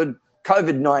substitute the word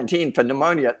COVID-19 for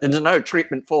pneumonia, there's no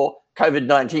treatment for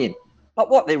COVID-19. But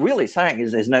what they're really saying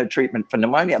is there's no treatment for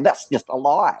pneumonia. That's just a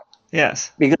lie.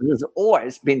 Yes. Because there's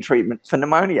always been treatment for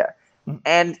pneumonia.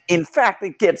 And in fact,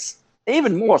 it gets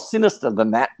even more sinister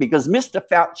than that, because Mr.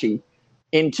 Fauci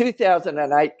in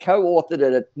 2008 co-authored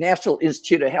a National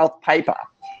Institute of Health paper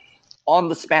on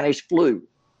the Spanish flu.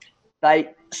 They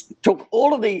took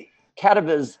all of the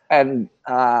cadavers and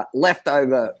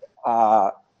leftover,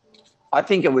 I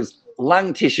think it was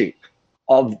lung tissue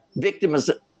of victims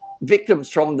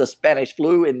from the Spanish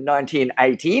flu in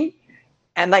 1918,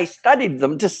 and they studied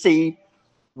them to see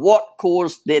what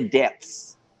caused their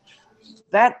deaths.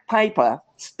 That paper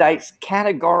states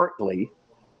categorically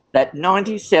that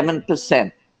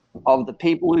 97% of the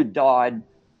people who died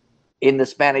in the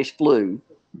Spanish flu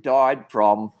died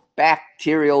from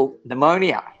bacterial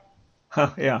pneumonia.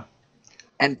 Yeah.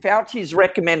 And Fauci's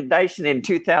recommendation in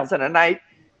 2008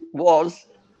 was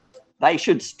they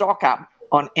should stock up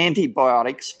on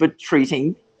antibiotics for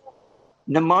treating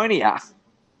pneumonia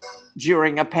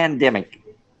during a pandemic.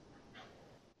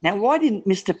 Now, why didn't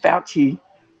Mr. Fauci,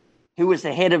 who was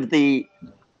the head of the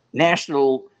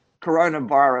National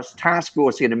Coronavirus Task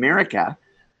Force in America,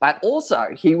 but also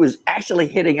he was actually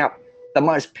heading up the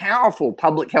most powerful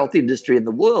public health industry in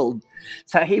the world,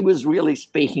 so he was really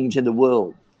speaking to the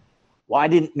world. Why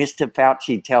didn't Mr.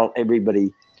 Fauci tell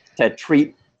everybody to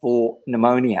treat for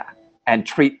pneumonia and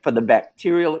treat for the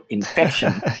bacterial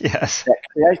infection Yes. that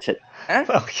creates it? Huh?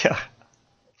 Well, yeah.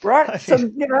 Right? So,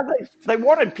 they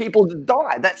wanted people to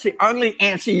die. That's the only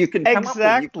answer you can come up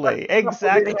with.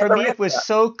 Exactly. For me, it was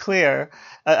so clear,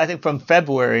 I think from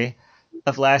February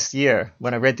of last year,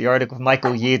 when I read the article with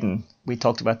Michael Yeadon, we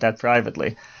talked about that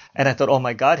privately. And I thought, oh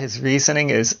my God, his reasoning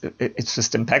it's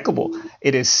just impeccable.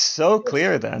 It is so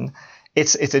clear then.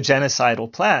 It's a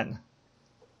genocidal plan.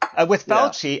 With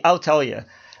Fauci, I'll tell you,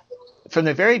 from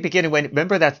the very beginning,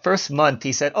 remember that first month,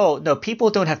 he said, oh, no, people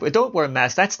don't wear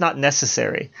masks. That's not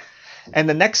necessary. And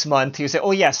the next month, he would say,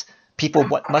 oh, yes, people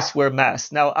must wear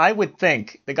masks. Now, I would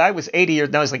think the guy was 80 years,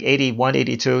 now he's like 81,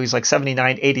 82. He's like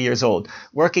 79, 80 years old,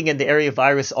 working in the area of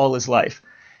virus all his life.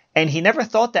 And he never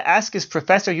thought to ask his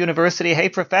professor at university, hey,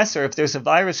 professor, if there's a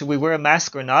virus, should we wear a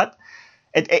mask or not?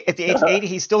 At the age of 80,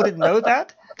 he still didn't know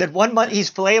that? That 1 month he's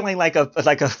flailing like a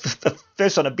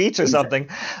fish on a beach or something.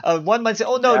 1 month,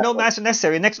 oh, no masks are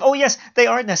necessary. Next, oh, yes, they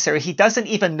are necessary. He doesn't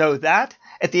even know that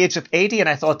at the age of 80, and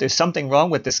I thought there's something wrong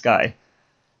with this guy.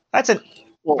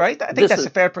 Right? I think that's a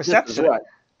fair perception. Right.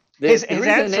 His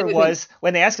answer was,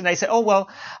 when they asked him, they said, oh, well,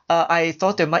 I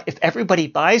thought if everybody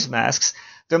buys masks,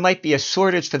 there might be a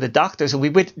shortage for the doctors, and we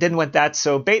didn't want that.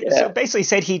 So basically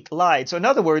said he lied. So in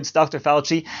other words, Dr.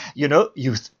 Fauci,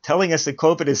 you telling us that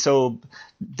COVID is so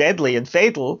deadly and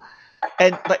fatal,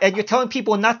 and you're telling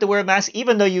people not to wear masks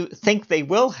even though you think they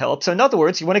will help. So in other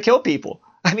words, you want to kill people.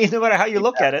 I mean, no matter how you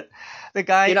look at it, the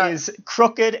guy is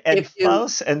crooked and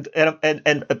false and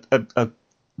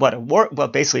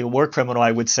basically a war criminal,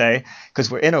 I would say,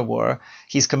 because we're in a war.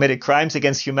 He's committed crimes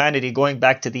against humanity going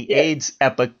back to the AIDS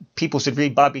epoch. People should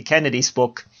read Bobby Kennedy's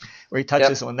book where he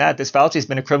touches on that. This Fauci's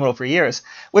been a criminal for years,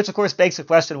 which of course begs the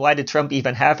question, why did Trump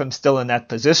even have him still in that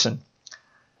position?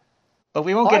 But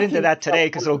we won't get into that today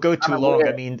because it'll go too long.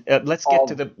 I mean, let's get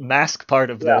to the mask part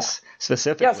of this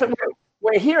specifically. Yeah, so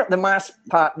we're here at the mask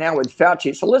part now with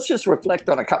Fauci. So let's just reflect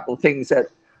on a couple of things that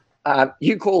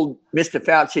you called Mr.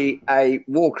 Fauci a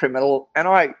war criminal, and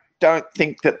I don't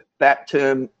think that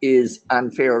term is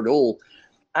unfair at all.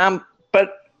 But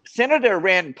Senator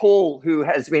Rand Paul, who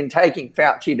has been taking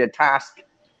Fauci to task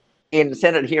in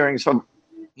Senate hearings for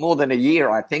more than a year,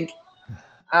 I think,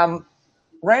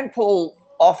 Rand Paul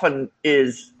often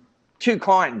is too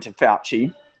kind to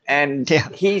Fauci, and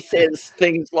he says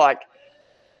things like,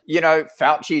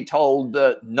 Fauci told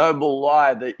the noble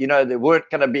lie that, there weren't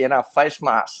going to be enough face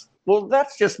masks. Well,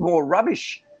 that's just more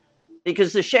rubbish,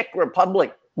 because the Czech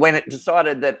Republic, when it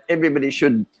decided that everybody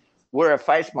should wear a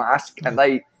face mask, and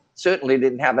they certainly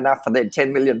didn't have enough for their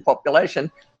 10 million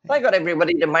population, they got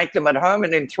everybody to make them at home,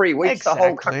 and in 3 weeks, the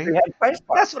whole country had face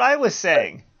masks. That's what I was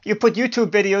saying. You put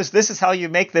YouTube videos, this is how you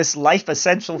make this life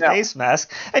essential face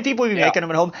mask, and people will be making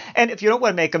them at home. And if you don't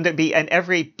want to make them, there'd be in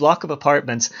every block of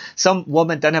apartments, some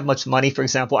woman doesn't have much money, for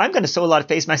example. I'm going to sew a lot of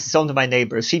face masks and sell them to my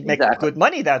neighbors. She'd make good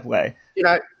money that way. You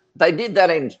know, they did that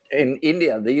in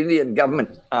India. The Indian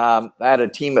government had a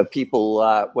team of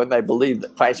people when they believed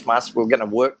that face masks were going to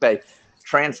work. They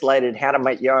translated how to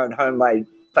make your own homemade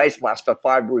face mask for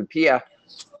 5 rupiah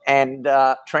and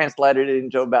translated it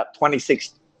into about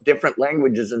 26 different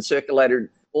languages and circulated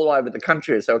all over the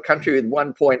country. So a country with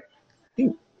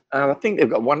I think they've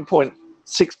got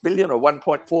 1.6 billion or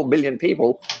 1.4 billion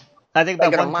people. I think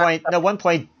about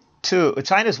 1.2.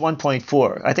 China's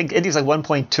 1.4. I think India's like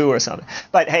 1.2 or something.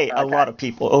 But hey, a lot of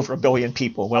people, over 1 billion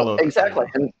people, well over. Exactly.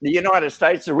 And the United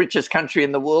States, the richest country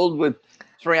in the world with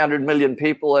 300 million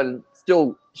people and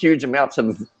still huge amounts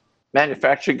of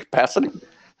manufacturing capacity.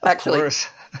 Actually,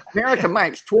 America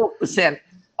makes 12%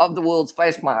 of the world's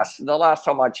face masks. The last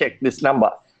time I checked this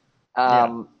number,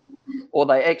 or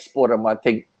they export them, I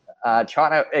think.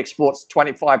 China exports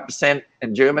 25%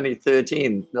 and Germany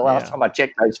 13%. The last time I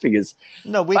checked those figures.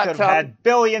 No, we could have had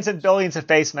billions and billions of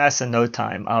face masks in no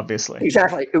time, obviously.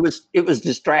 Exactly. It was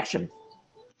distraction.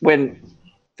 When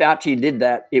Fauci did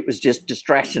that, it was just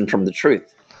distraction from the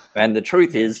truth. And the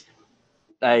truth is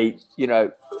they,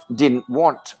 didn't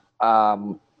want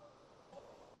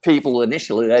people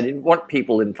initially. They didn't want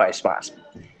people in face masks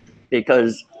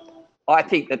because I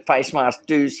think that face masks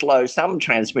do slow some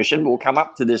transmission. We'll come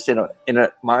up to this in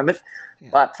a moment,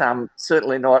 but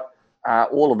certainly not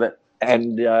all of it.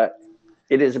 And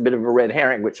it is a bit of a red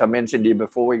herring, which I mentioned to you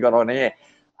before we got on air.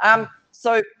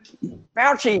 So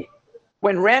Fauci,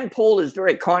 when Rand Paul is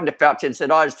very kind to Fauci and said,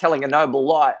 I was telling a noble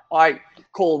lie, I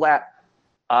call that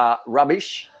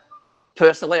rubbish.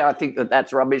 Personally, I think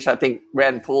that's rubbish. I think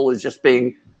Rand Paul is just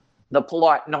being the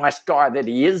polite, nice guy that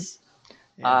he is.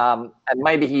 And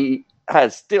maybe he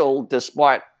has still,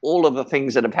 despite all of the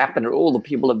things that have happened or all the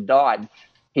people have died,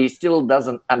 he still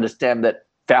doesn't understand that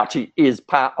Fauci is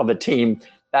part of a team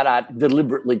that are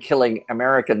deliberately killing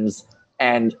Americans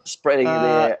and spreading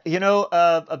their...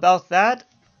 about that,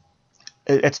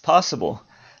 it's possible.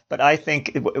 But I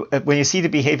think when you see the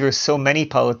behavior of so many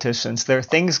politicians, there are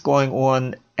things going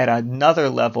on at another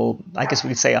level, I guess we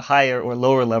could say a higher or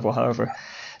lower level, however,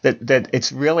 that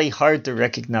it's really hard to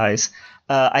recognize.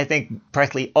 I think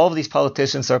practically all of these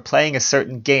politicians are playing a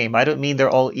certain game. I don't mean they're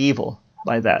all evil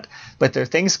by that, but there are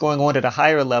things going on at a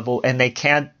higher level and they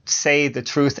can't say the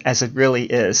truth as it really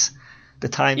is. The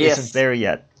time isn't there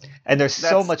yet. And there's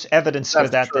so much evidence for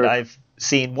that that I've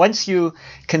seen. Once you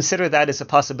consider that as a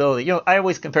possibility, I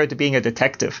always compare it to being a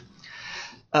detective.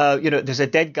 There's a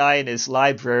dead guy in his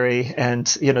library and,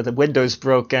 the window's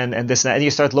broken and this and that, and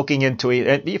you start looking into it.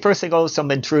 And you first think,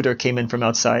 some intruder came in from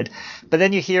outside. But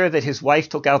then you hear that his wife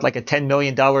took out like a $10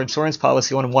 million insurance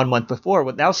policy on him 1 month before.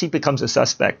 Well, now she becomes a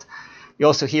suspect. You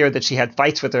also hear that she had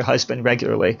fights with her husband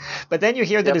regularly. But then you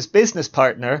hear that his business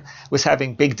partner was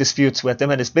having big disputes with him,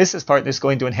 and his business partner is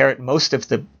going to inherit most of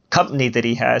the company that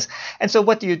he has. And so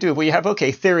what do? Well, you have,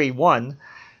 theory 1,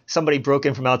 somebody broke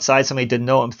in from outside, somebody didn't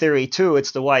know him. Theory 2,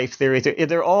 it's the wife. Theory 3,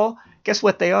 they're all, guess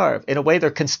what they are? In a way, they're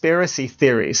conspiracy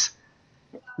theories.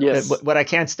 Yes. What I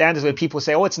can't stand is when people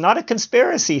say, it's not a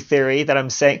conspiracy theory that I'm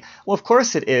saying. Well, of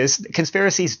course it is.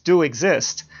 Conspiracies do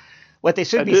exist. What they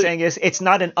should be saying is it's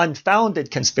not an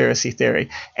unfounded conspiracy theory.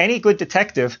 Any good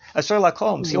detective, Sherlock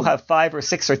Holmes, he'll have 5 or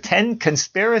 6 or 10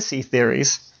 conspiracy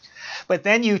theories, but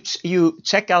then you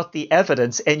check out the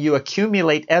evidence and you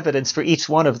accumulate evidence for each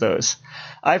one of those.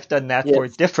 I've done that for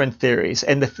different theories,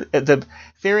 and the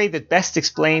theory that best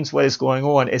explains what is going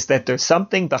on is that there's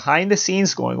something behind the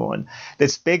scenes going on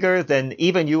that's bigger than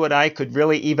even you and I could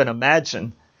really even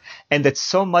imagine. And that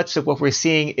so much of what we're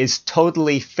seeing is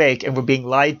totally fake and we're being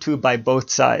lied to by both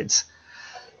sides.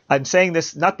 I'm saying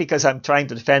this not because I'm trying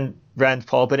to defend Rand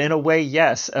Paul, but in a way,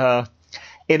 yes.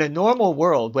 In a normal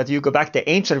world, whether you go back to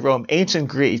ancient Rome, ancient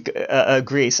Greece,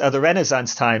 the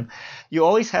Renaissance time, you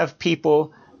always have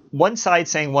people, one side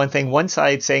saying one thing, one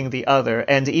side saying the other,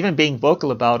 and even being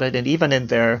vocal about it, and even in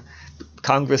their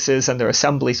congresses and their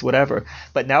assemblies, whatever.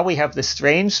 But now we have this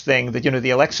strange thing that, the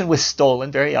election was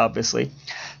stolen, very obviously.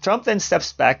 Trump then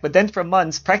steps back, but then for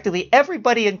months, practically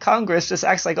everybody in Congress just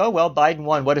acts like, Biden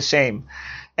won, what a shame.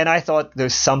 And I thought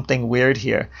there's something weird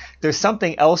here. There's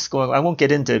something else going on. I won't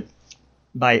get into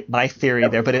my theory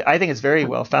there, but I think it's very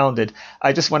well founded.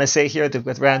 I just want to say here that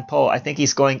with Rand Paul, I think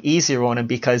he's going easier on him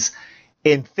because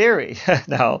in theory,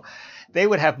 now, they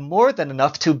would have more than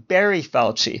enough to bury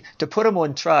Fauci, to put him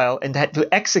on trial and to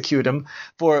execute him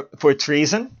for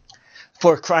treason,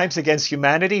 for crimes against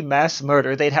humanity, mass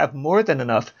murder. They'd have more than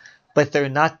enough, but they're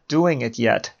not doing it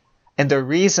yet. And there are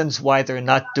reasons why they're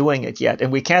not doing it yet.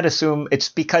 And we can't assume it's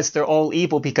because they're all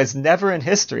evil, because never in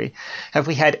history have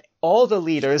we had all the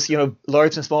leaders,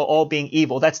 large and small, all being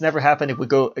evil. That's never happened if we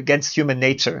go against human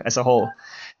nature as a whole.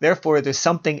 Therefore, there's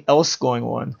something else going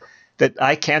on that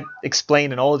I can't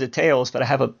explain in all details, but I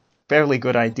have a fairly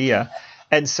good idea.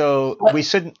 And so we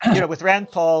shouldn't, with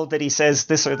Rand Paul, that he says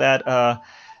this or that,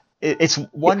 it's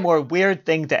one more weird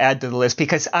thing to add to the list,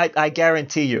 because I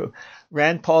guarantee you,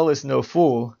 Rand Paul is no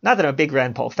fool. Not that I'm a big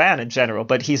Rand Paul fan in general,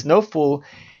 but he's no fool.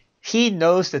 He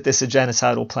knows that this is a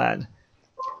genocidal plan.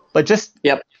 But just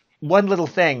one little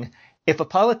thing, if a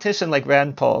politician like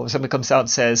Rand Paul, somebody comes out and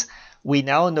says, we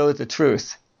now know the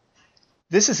truth,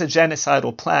 this is a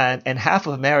genocidal plan, and half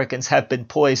of Americans have been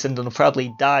poisoned and will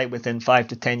probably die within 5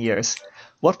 to 10 years.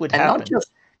 What would happen?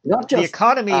 Not just the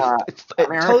economy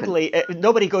totally,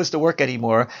 nobody goes to work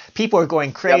anymore. People are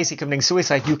going crazy, committing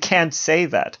suicide. You can't say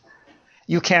that.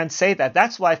 You can't say that.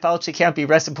 That's why Fauci can't be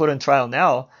arrested and put on trial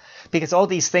now, because all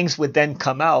these things would then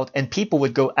come out and people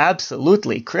would go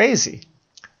absolutely crazy.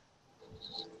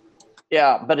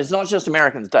 Yeah, but it's not just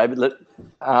Americans, David.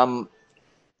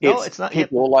 It's not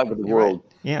people all over the world.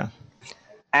 Right. Yeah.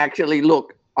 Actually,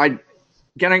 look, I'm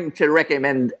going to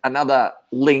recommend another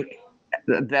link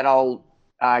that I'll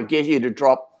get you to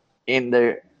drop in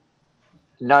the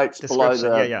notes below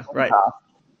the right.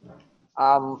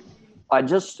 I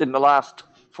just, in the last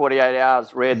 48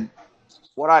 hours, read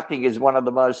what I think is one of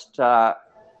the most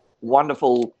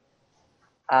wonderful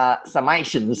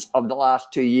summations of the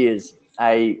last 2 years.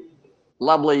 A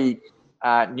lovely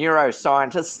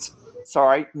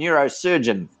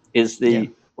neurosurgeon is the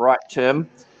right term,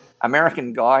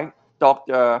 American guy,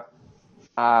 Dr.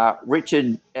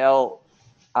 Richard L.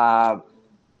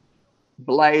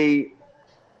 Blaylock,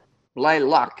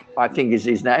 I think is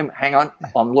his name. Hang on,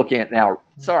 I'm looking at it now.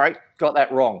 Sorry, got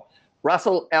that wrong.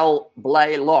 Russell L.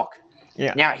 Blaylock.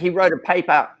 Yeah. Now, he wrote a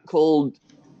paper called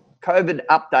COVID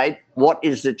Update, What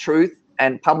is the Truth?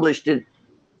 And published it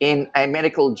in a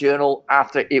medical journal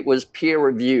after it was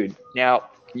peer-reviewed. Now,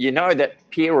 you know that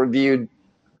peer-reviewed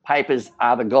papers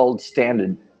are the gold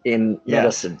standard in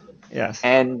medicine. Yes.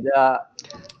 And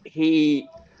he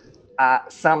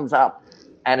sums up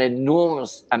an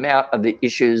enormous amount of the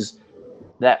issues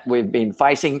that we've been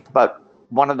facing, but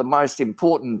one of the most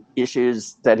important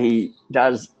issues that he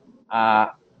does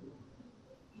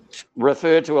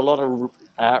refer to a lot of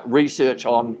research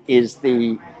on is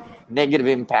the negative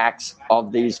impacts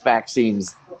of these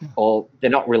vaccines, or they're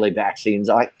not really vaccines.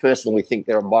 I personally think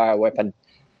they're a bioweapon.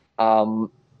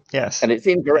 Yes. And it's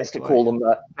incorrect to call them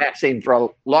a vaccine for a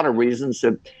lot of reasons.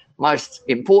 The most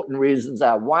important reasons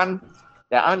are, one,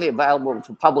 they're only available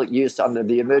for public use under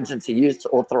the emergency use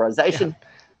authorization.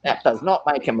 Yeah. That does not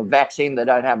make them a vaccine. They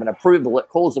don't have an approval that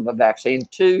calls them a vaccine.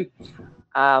 Two,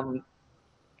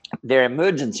 they're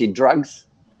emergency drugs,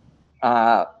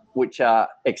 which are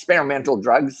experimental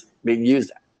drugs being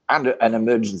used under an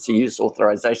emergency use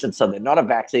authorization, so they're not a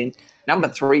vaccine. Number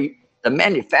three, the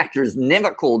manufacturers never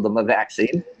called them a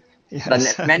vaccine.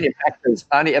 Yes. The manufacturers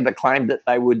only ever claimed that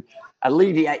they would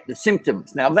alleviate the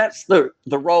symptoms. Now, that's the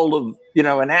role of,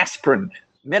 an aspirin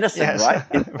medicine, right?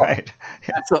 Right.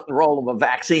 That's not the role of a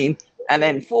vaccine. And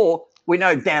then four, we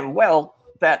know damn well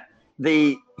that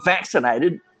the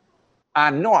vaccinated are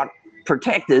not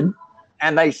protected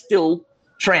and they still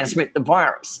transmit the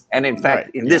virus. And in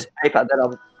fact, in this paper that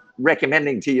I'm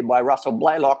recommending to you by Russell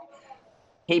Blaylock,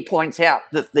 he points out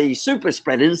that the super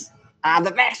spreaders are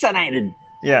the vaccinated.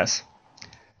 Yes.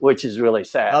 Which is really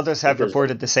sad. Others have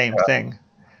reported the same thing.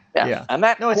 Yeah. And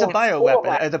it's a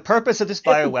bioweapon. The purpose of this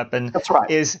bioweapon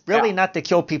is really not to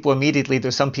kill people immediately,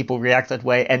 though some people react that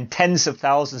way, and tens of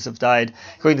thousands have died.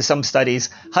 According to some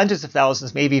studies, hundreds of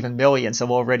thousands, maybe even millions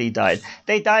have already died.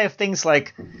 They die of things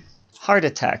like heart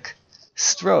attack,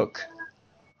 stroke,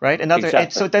 right?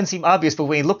 So it doesn't seem obvious, but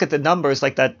when you look at the numbers,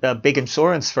 like that big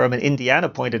insurance firm in Indiana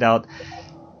pointed out,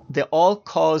 the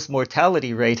all-cause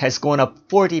mortality rate has gone up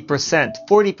 40%.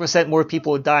 40% more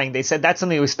people are dying. They said that's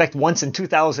something we expect once in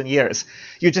 2,000 years.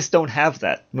 You just don't have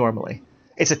that normally.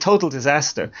 It's a total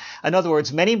disaster. In other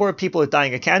words, many more people are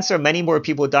dying of cancer, many more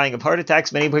people are dying of heart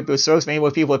attacks, many more people with strokes, many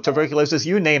more people with tuberculosis,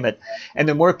 you name it. And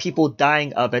there are more people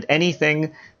dying of it,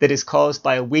 anything that is caused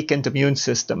by a weakened immune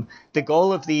system. The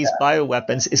goal of these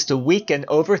bioweapons is to weaken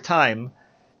over time,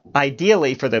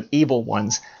 ideally for the evil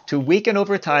ones, to weaken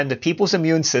over time the people's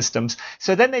immune systems,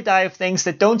 so then they die of things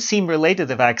that don't seem related to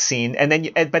the vaccine.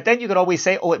 But then you could always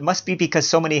say, it must be because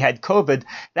so many had COVID,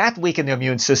 that weakened the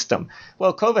immune system.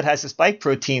 Well, COVID has the spike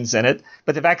proteins in it,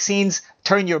 but the vaccines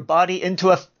turn your body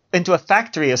into a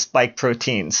factory of spike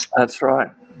proteins. That's right.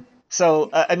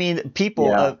 So,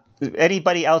 people,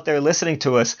 anybody out there listening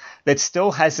to us that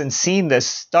still hasn't seen this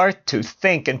start to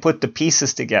think and put the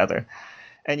pieces together.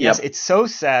 And yes, it's so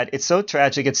sad, it's so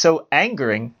tragic, it's so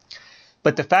angering,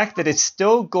 but the fact that it's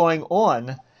still going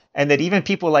on and that even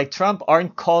people like Trump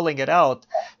aren't calling it out,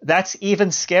 that's even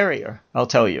scarier, I'll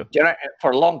tell you. You know,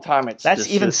 for a long time, that's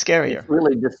even scarier. It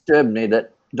really disturbed me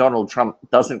that Donald Trump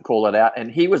doesn't call it out. And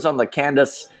he was on the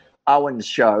Candace Owens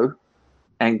show,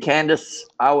 and Candace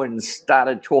Owens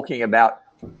started talking about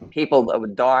people that were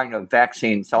dying of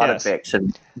vaccine side effects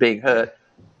and being hurt.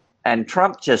 And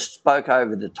Trump just spoke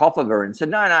over the top of her and said,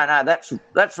 no,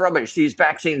 that's rubbish. These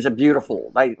vaccines are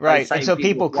beautiful. They and so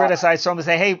people criticize Trump and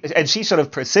say, hey, and she sort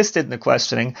of persisted in the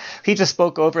questioning. He just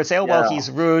spoke over and say, oh, well,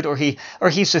 he's rude or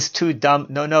he's just too dumb.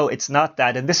 No, it's not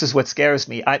that. And this is what scares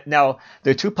me. Now,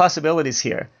 there are two possibilities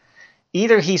here.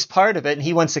 Either he's part of it and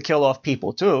he wants to kill off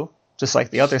people too, just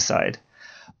like the other side.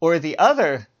 Or the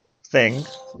other thing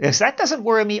is that doesn't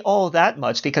worry me all that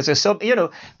much because there's some,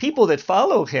 people that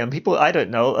follow him, people, I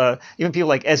don't know, even people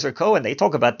like Ezra Cohen, they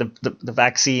talk about the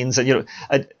vaccines and,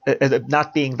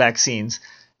 not being vaccines.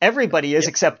 Everybody is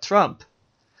except Trump.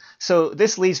 So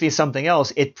this leads me to something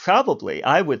else. It probably,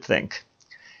 I would think,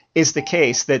 is the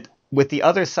case that with the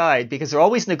other side, because there are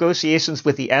always negotiations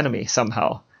with the enemy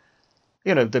somehow.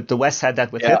 The West had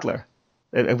that with Hitler.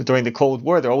 During the Cold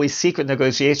War, there are always secret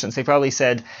negotiations. They probably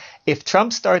said, if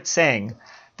Trump starts saying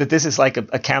that this is like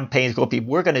a campaign to go, people,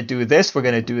 we're going to do this, we're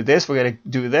going to do this, we're going to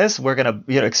do this, we're going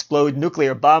to explode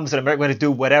nuclear bombs in America, we're going to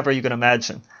do whatever you can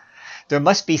imagine. There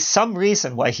must be some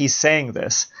reason why he's saying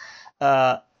this.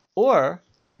 Or,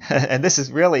 and this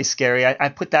is really scary, I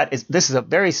put that as, this is a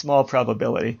very small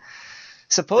probability.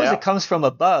 Suppose it comes from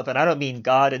above, and I don't mean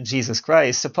God and Jesus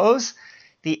Christ. Suppose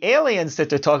the aliens that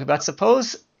they're talking about,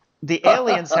 suppose the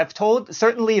aliens have told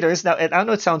certain leaders, now, and I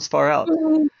know it sounds far out,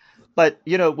 but,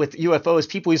 with UFOs,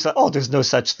 people used to say, oh, there's no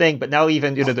such thing. But now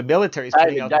even, the military is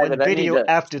putting out one video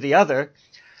after the other.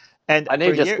 And I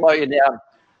need to slow you down.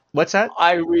 What's that?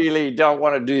 I really don't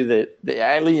want to do the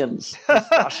aliens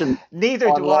discussion. Neither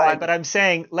online. Do I, but I'm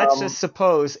saying, let's just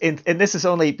suppose, and this is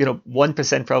only,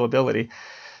 1% probability.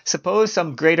 Suppose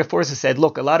some greater forces said,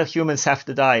 look, a lot of humans have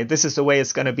to die. This is the way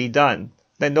it's going to be done.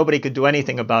 Then nobody could do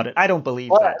anything about it. I don't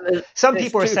believe that. Some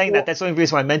people are saying that. That's the only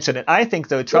reason why I mentioned it. I think,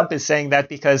 though, Trump is saying that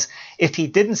because if he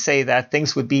didn't say that,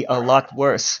 things would be a lot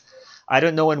worse. I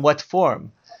don't know in what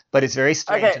form, but it's very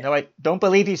strange. Okay. I don't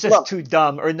believe he's just too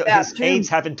dumb, or his aides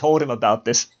haven't told him about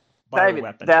this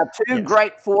bioweapon. There are two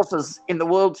great forces in the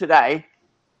world today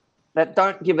that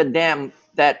don't give a damn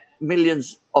that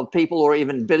millions of people or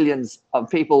even billions of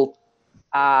people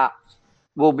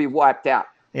will be wiped out.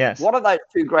 Yes. What are those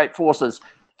two great forces?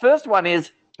 First one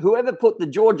is whoever put the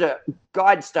Georgia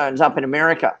Guidestones up in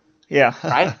America. Yeah.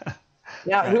 Right?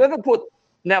 Now,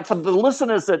 Now, for the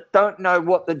listeners that don't know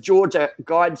what the Georgia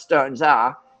Guidestones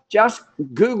are, just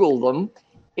Google them.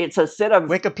 It's a set of...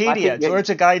 Wikipedia,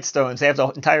 Georgia Guidestones. They have the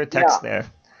entire text there.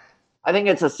 I think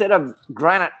it's a set of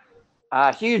granite,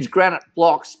 huge granite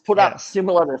blocks put up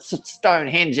similar to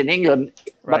Stonehenge in England,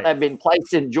 but they've been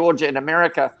placed in Georgia in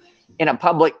America in a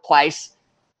public place.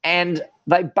 And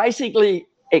they basically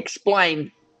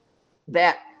explain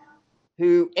that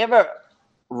whoever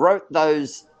wrote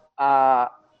those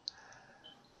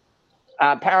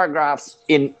paragraphs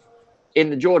in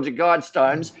the Georgia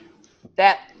Guidestones,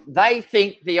 that they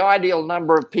think the ideal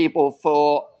number of people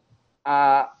for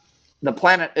the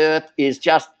planet Earth is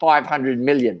just 500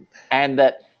 million, and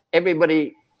that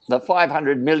everybody, the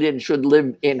 500 million, should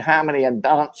live in harmony and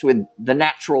balance with the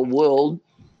natural world.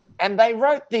 And they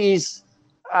wrote these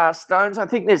stones, I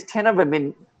think there's 10 of them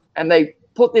in, and they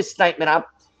put this statement up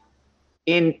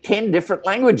in 10 different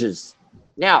languages.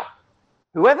 Now,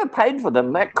 whoever paid for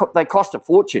them, they cost a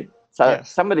fortune. So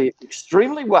somebody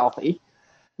extremely wealthy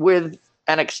with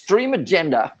an extreme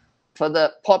agenda for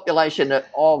the population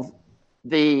of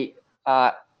the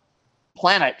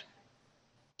planet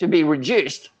to be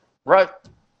reduced, wrote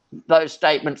those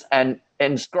statements and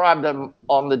inscribed them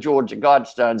on the Georgia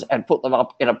Guidestones and put them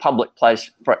up in a public place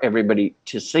for everybody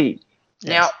to see. Yes.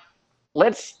 Now,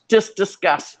 let's just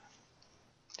discuss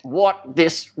what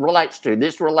this relates to.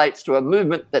 This relates to a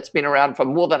movement that's been around for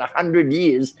more than 100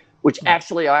 years, which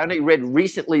actually I only read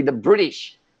recently the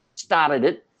British started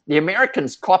it, the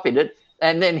Americans copied it,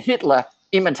 and then Hitler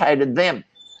imitated them.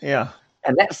 Yeah.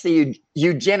 And that's the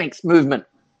eugenics movement.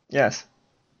 Yes.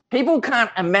 People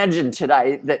can't imagine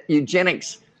today that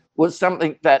eugenics was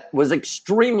something that was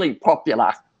extremely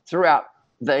popular throughout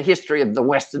the history of the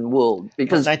Western world.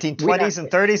 Because 1920s and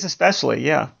 30s especially,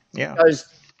 yeah.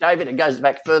 David, it goes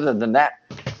back further than that.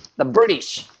 The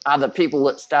British are the people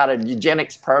that started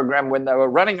eugenics program when they were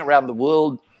running around the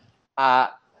world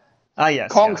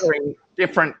Yes. conquering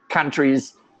different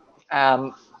countries.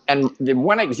 And the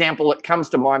one example that comes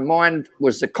to my mind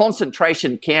was the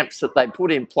concentration camps that they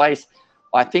put in place.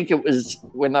 I think it was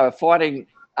when they were fighting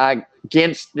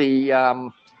against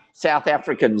the South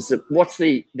Africans. What's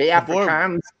the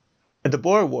Afrikaans? The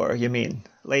Boer War, you mean?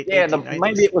 Late 1890s.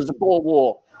 Maybe it was the Boer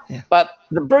War. Yeah. But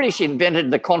the British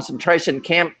invented the concentration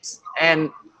camps, and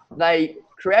they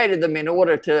created them in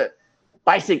order to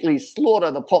basically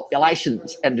slaughter the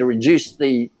populations and to reduce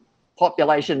the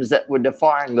populations that were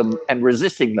defying them and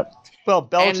resisting them. Well,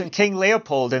 Belgian King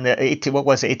Leopold in the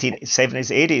 1870s,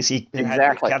 80s, he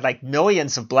had like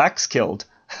millions of blacks killed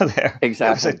there.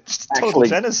 Exactly. It was a total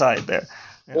genocide there.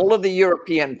 Yeah. All of the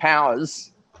European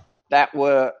powers that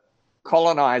were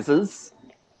colonizers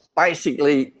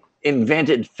basically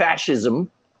invented fascism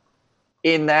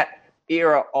in that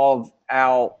era of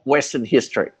our Western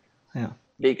history. Yeah.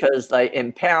 Because they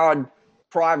empowered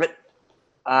private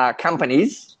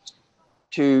companies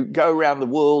to go around the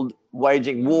world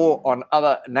waging war on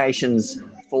other nations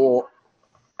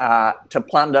to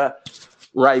plunder,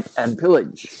 rape, and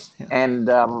pillage. Yeah.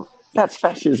 And that's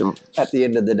fascism at the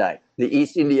end of the day. The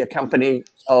East India Company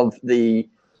of the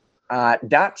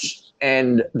Dutch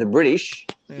and the British,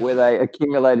 where they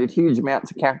accumulated huge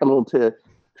amounts of capital to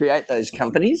create those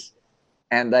companies,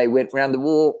 and they went around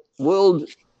the world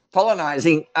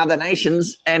colonizing other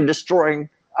nations and destroying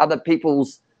other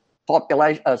people's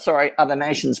other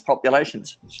nations'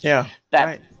 populations. Yeah,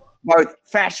 that's both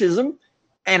fascism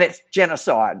and it's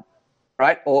genocide,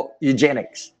 right? Or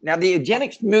eugenics. Now, the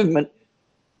eugenics movement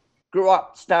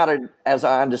started, as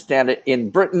I understand it, in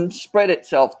Britain, spread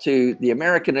itself to the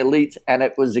American elites, and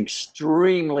it was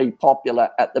extremely popular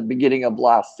at the beginning of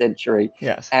last century.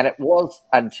 Yes. And it was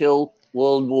until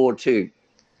World War II.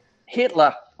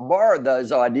 Hitler borrowed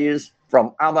those ideas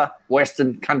from other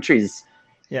Western countries.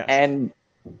 Yes. And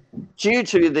due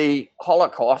to the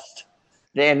Holocaust,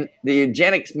 then the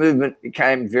eugenics movement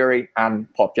became very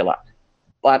unpopular.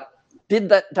 But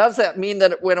does that mean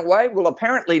that it went away? Well,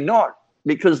 apparently not,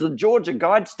 because the Georgia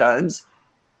Guidestones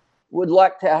would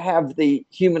like to have the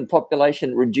human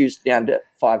population reduced down to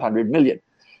 500 million.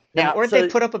 Now, weren't they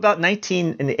put up about in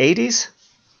the 80s?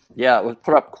 Yeah, it was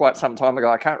put up quite some time ago.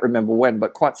 I can't remember when,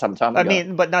 but quite some time ago. I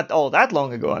mean, but not all that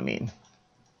long ago, I mean.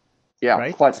 Yeah,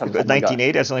 right? Quite some time 1980,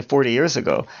 ago. that's only 40 years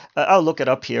ago. I'll look it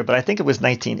up here, but I think it was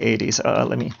 1980s.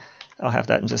 I'll have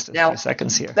that in just a few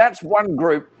seconds here. That's one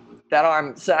group that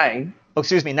I'm saying. Oh,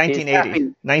 excuse me, 1980.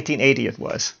 1980 it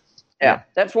was. Yeah,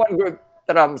 that's one group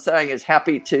that I'm saying is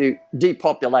happy to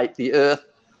depopulate the earth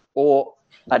or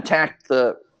attack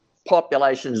the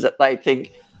populations that they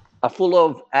think are full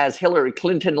of, as Hillary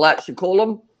Clinton likes to call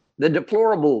them, the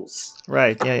deplorables.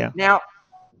 Right, yeah. Now,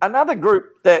 another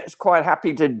group that's quite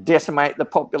happy to decimate the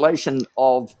population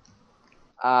of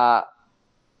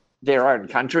their own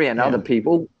country and other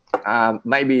people,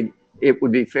 maybe it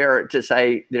would be fairer to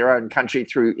say their own country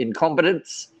through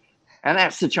incompetence, and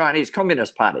that's the Chinese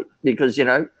Communist Party, because,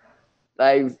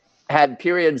 they've had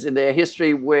periods in their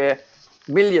history where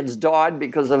millions died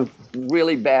because of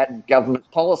really bad government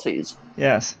policies.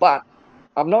 Yes. But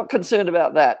I'm not concerned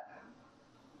about that.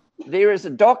 There is a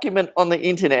document on the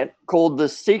internet called The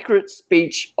Secret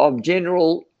Speech of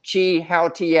General Chi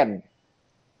Haotian.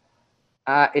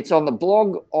 It's on the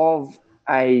blog of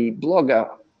a blogger,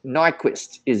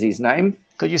 Nyquist is his name.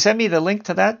 Could you send me the link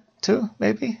to that too,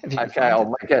 maybe? Okay,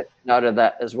 I'll make a note of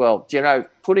that as well.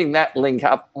 Putting that link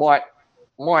up might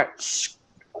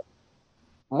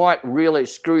really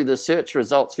screw the search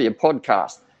results for your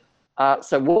podcast.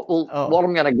 So what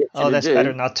I'm going to get you to do... Oh, that's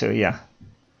better not to, yeah.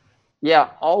 Yeah,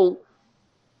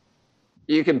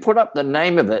 you can put up the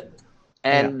name of it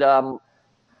and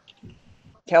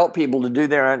tell people to do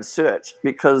their own search,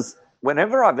 because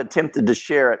whenever I've attempted to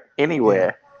share it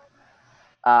anywhere,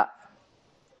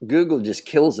 Google just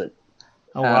kills it.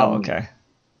 Oh, wow, okay.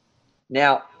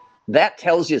 Now, that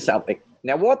tells you something.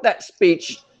 Now, what that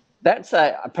speech, that's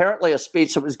apparently a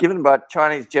speech that was given by a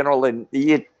Chinese general in the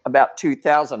year about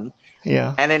 2000.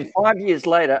 Yeah. And then 5 years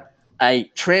later, a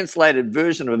translated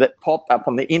version of it popped up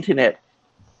on the internet.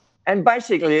 And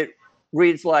basically it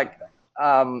reads like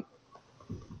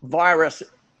virus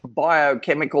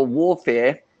biochemical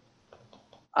warfare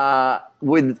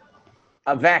with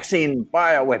a vaccine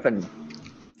bioweapon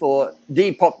for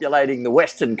depopulating the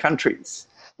Western countries.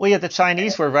 Well, yeah, the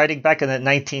Chinese were writing back in the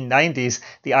 1990s,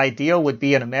 the ideal would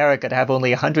be in America to have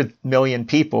only 100 million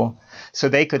people, so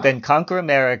they could then conquer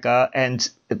America and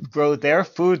grow their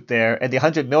food there, and the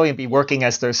 100 million be working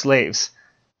as their slaves.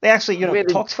 They actually,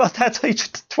 talked about that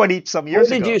 20-some years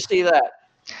ago. Where did you see that?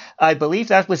 I believe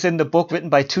that was in the book written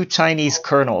by two Chinese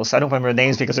colonels. I don't remember their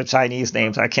names because they're Chinese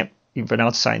names. I can't you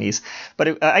pronounce Chinese,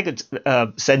 but I could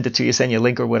send it to you, send you a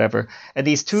link or whatever. And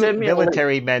these two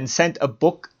military men sent a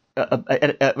book,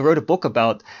 wrote a book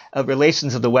about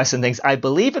relations of the West and things. I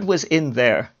believe it was in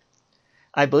there.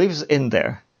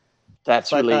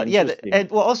 That's really interesting. And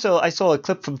well, also I saw a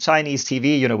clip from Chinese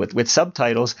TV, with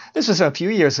subtitles. This was a few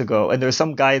years ago, and there was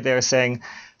some guy there saying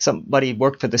somebody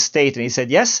worked for the state, and he said,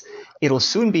 yes, it'll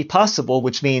soon be possible,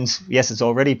 which means, yes, it's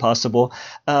already possible,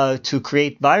 to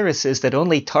create viruses that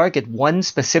only target one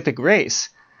specific race.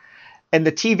 And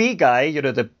the TV guy,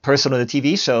 the person on the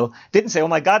TV show, didn't say, oh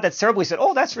my God, that's terrible. He said,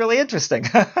 oh, that's really interesting.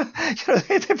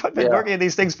 They've been working on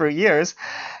these things for years.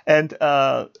 And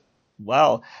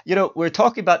wow, we were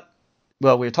talking about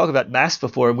masks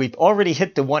before. We've already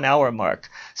hit the 1 hour mark.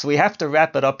 So we have to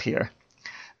wrap it up here.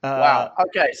 Wow.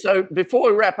 Okay. So before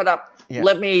we wrap it up,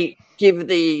 let me give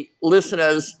the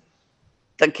listeners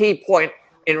the key point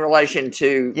in relation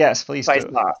to face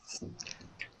masks.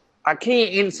 A key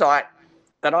insight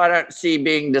that I don't see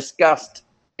being discussed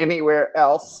anywhere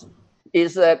else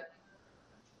is that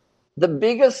the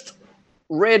biggest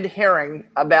red herring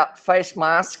about face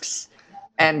masks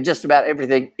and just about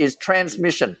everything is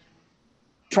transmission.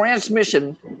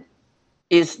 Transmission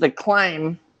is the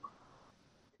claim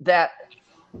that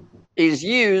is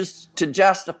used to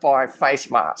justify face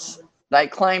masks. They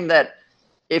claim that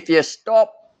if you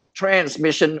stop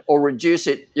transmission or reduce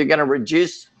it, you're going to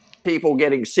reduce people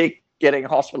getting sick, getting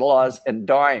hospitalized, and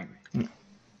dying.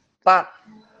 But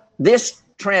this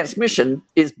transmission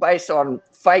is based on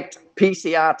faked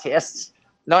PCR tests.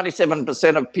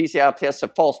 97% of PCR tests are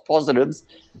false positives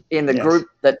in the group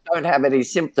that don't have any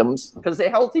symptoms because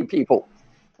they're healthy people.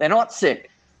 They're not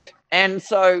sick. And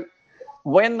so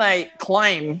when they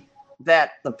claim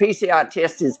that the PCR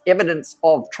test is evidence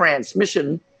of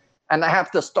transmission and they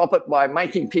have to stop it by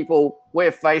making people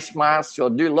wear face masks or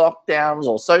do lockdowns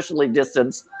or socially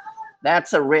distance,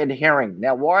 that's a red herring.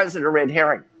 Now, why is it a red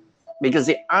herring? Because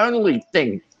the only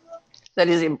thing that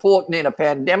is important in a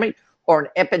pandemic or an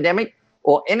epidemic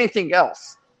or anything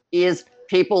else is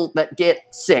people that get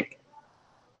sick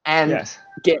and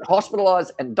get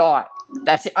hospitalized and die.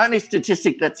 That's the only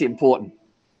statistic that's important.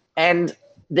 And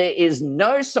there is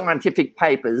no scientific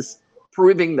papers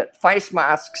proving that face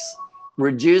masks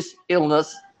reduce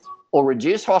illness or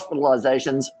reduce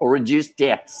hospitalizations or reduce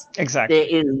deaths. Exactly. There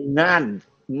is none,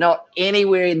 not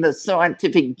anywhere in the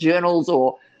scientific journals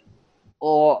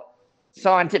or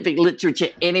scientific literature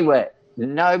anywhere.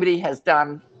 Nobody has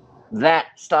done that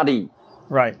study.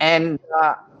 Right. And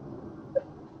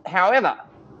however,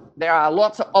 there are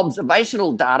lots of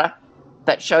observational data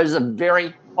that shows the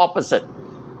very opposite,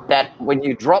 that when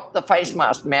you drop the face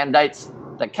mask mandates,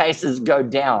 the cases go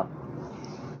down.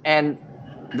 And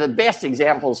the best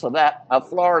examples for that are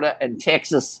Florida and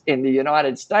Texas in the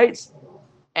United States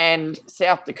and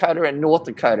South Dakota and North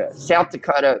Dakota. South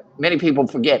Dakota, many people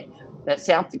forget that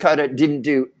South Dakota didn't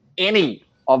do any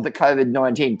of the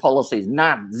COVID-19 policies,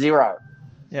 none, zero.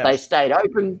 Yes. They stayed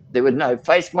open. There were no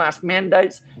face mask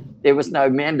mandates. There was no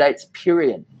mandates,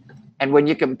 period. And when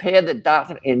you compare the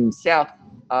data in South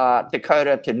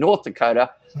Dakota to North Dakota,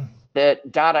 the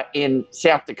data in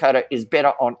South Dakota is better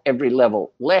on every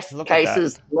level. Less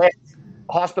cases, less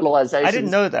hospitalizations. I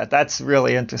didn't know that. That's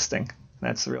really interesting.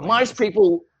 Most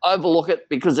people overlook it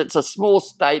because it's a small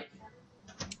state.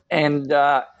 And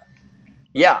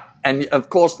and of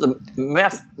course the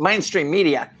mainstream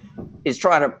media is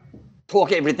trying to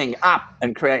talk everything up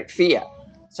and create fear.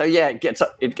 So it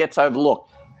gets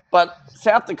overlooked. But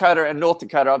South Dakota and North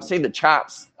Dakota, I've seen the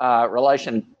charts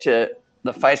relation to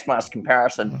the face mask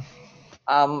comparison.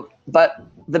 But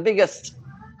the biggest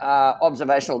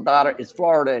observational data is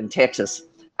Florida and Texas.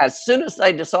 As soon as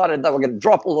they decided they were going to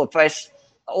drop all of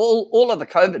the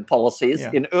COVID policies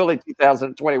in early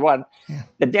 2021,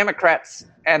 the Democrats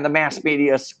and the mass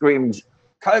media screamed,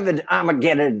 COVID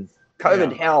Armageddon,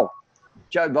 COVID hell.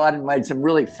 Joe Biden made some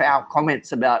really foul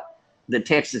comments about the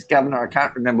Texas governor. I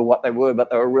can't remember what they were, but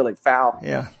they were really foul.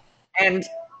 Yeah. And,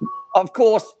 of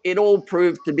course, it all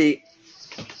proved to be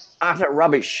utter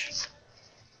rubbish.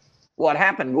 What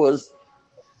happened was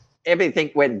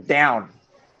everything went down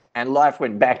and life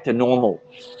went back to normal.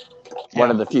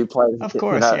 One of the few places,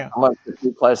 amongst the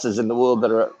few places in the world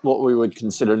that are what we would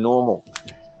consider normal.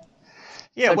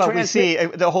 Yeah, so we see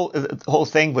the whole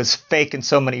thing was fake in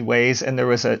so many ways, and there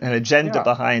was an agenda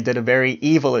behind it, a very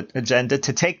evil agenda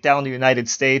to take down the United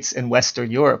States and Western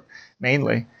Europe,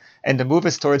 mainly, and to move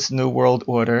us towards the New World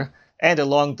Order, and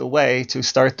along the way to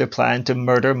start their plan to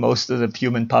murder most of the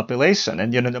human population.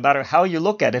 And, no matter how you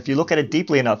look at it, if you look at it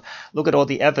deeply enough, look at all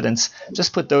the evidence,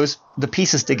 just put the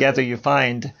pieces together, you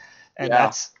find And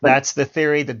that's the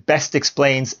theory that best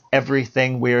explains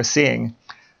everything we're seeing.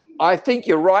 I think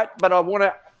you're right, but I want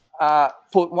to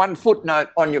put one footnote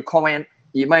on your comment.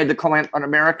 You made the comment on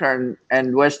America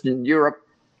and Western Europe.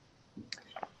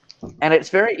 And it's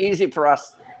very easy for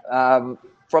us,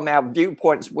 from our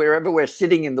viewpoints, wherever we're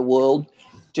sitting in the world,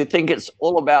 to think it's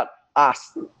all about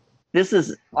us.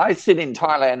 I sit in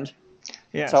Thailand,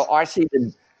 so I see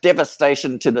the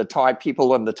devastation to the Thai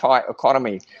people and the Thai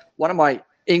economy. One of my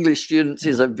English students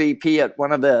is a VP at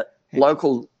one of the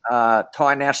local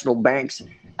Thai national banks,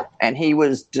 and he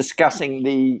was discussing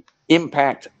the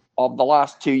impact of the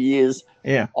last 2 years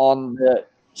on the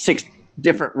 6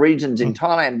 different regions in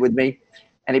Thailand with me.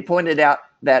 And he pointed out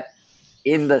that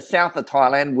in the south of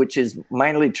Thailand, which is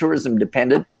mainly tourism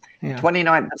dependent,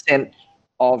 29%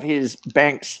 of his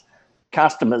bank's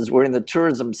customers were in the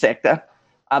tourism sector.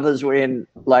 Others were in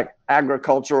like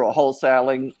agriculture or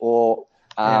wholesaling or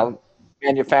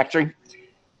manufacturing.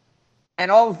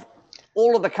 And of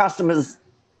all of the customers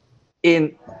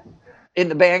in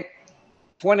the bank,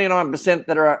 29%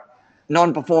 that are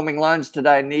non-performing loans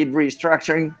today need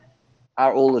restructuring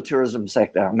are all the tourism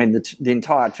sector. I mean, the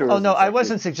entire tourism sector. I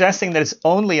wasn't suggesting that it's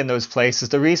only in those places.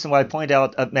 The reason why I point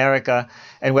out America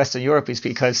and Western Europe is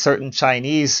because certain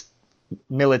Chinese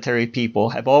military people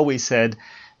have always said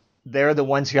they're the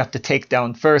ones you have to take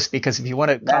down first, because if you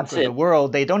want to conquer the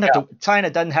world, they don't have to. China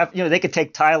doesn't have, they could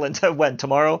take Thailand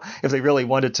tomorrow if they really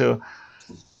wanted to.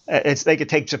 They could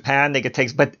take Japan, they could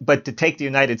take, but to take the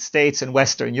United States and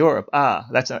Western Europe,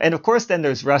 that's not. And of course, then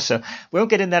there's Russia. We won't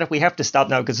get in that if we have to stop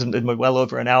now because we're well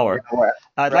over an hour.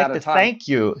 I'd like to thank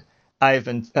you,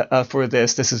 Ivan, for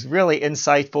this. This is really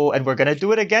insightful, and we're going to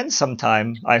do it again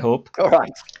sometime, I hope. All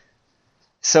right.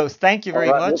 So thank you very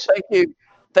much. Well,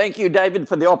 thank you, David,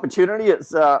 for the opportunity.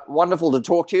 It's wonderful to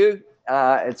talk to you.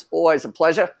 It's always a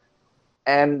pleasure,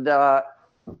 and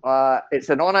it's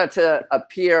an honor to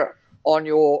appear on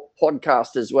your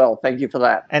podcast as well. Thank you for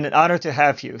that. And an honor to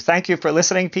have you. Thank you for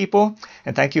listening, people,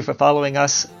 and thank you for following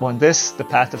us on the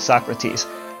Path of Socrates.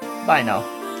 Bye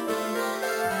now.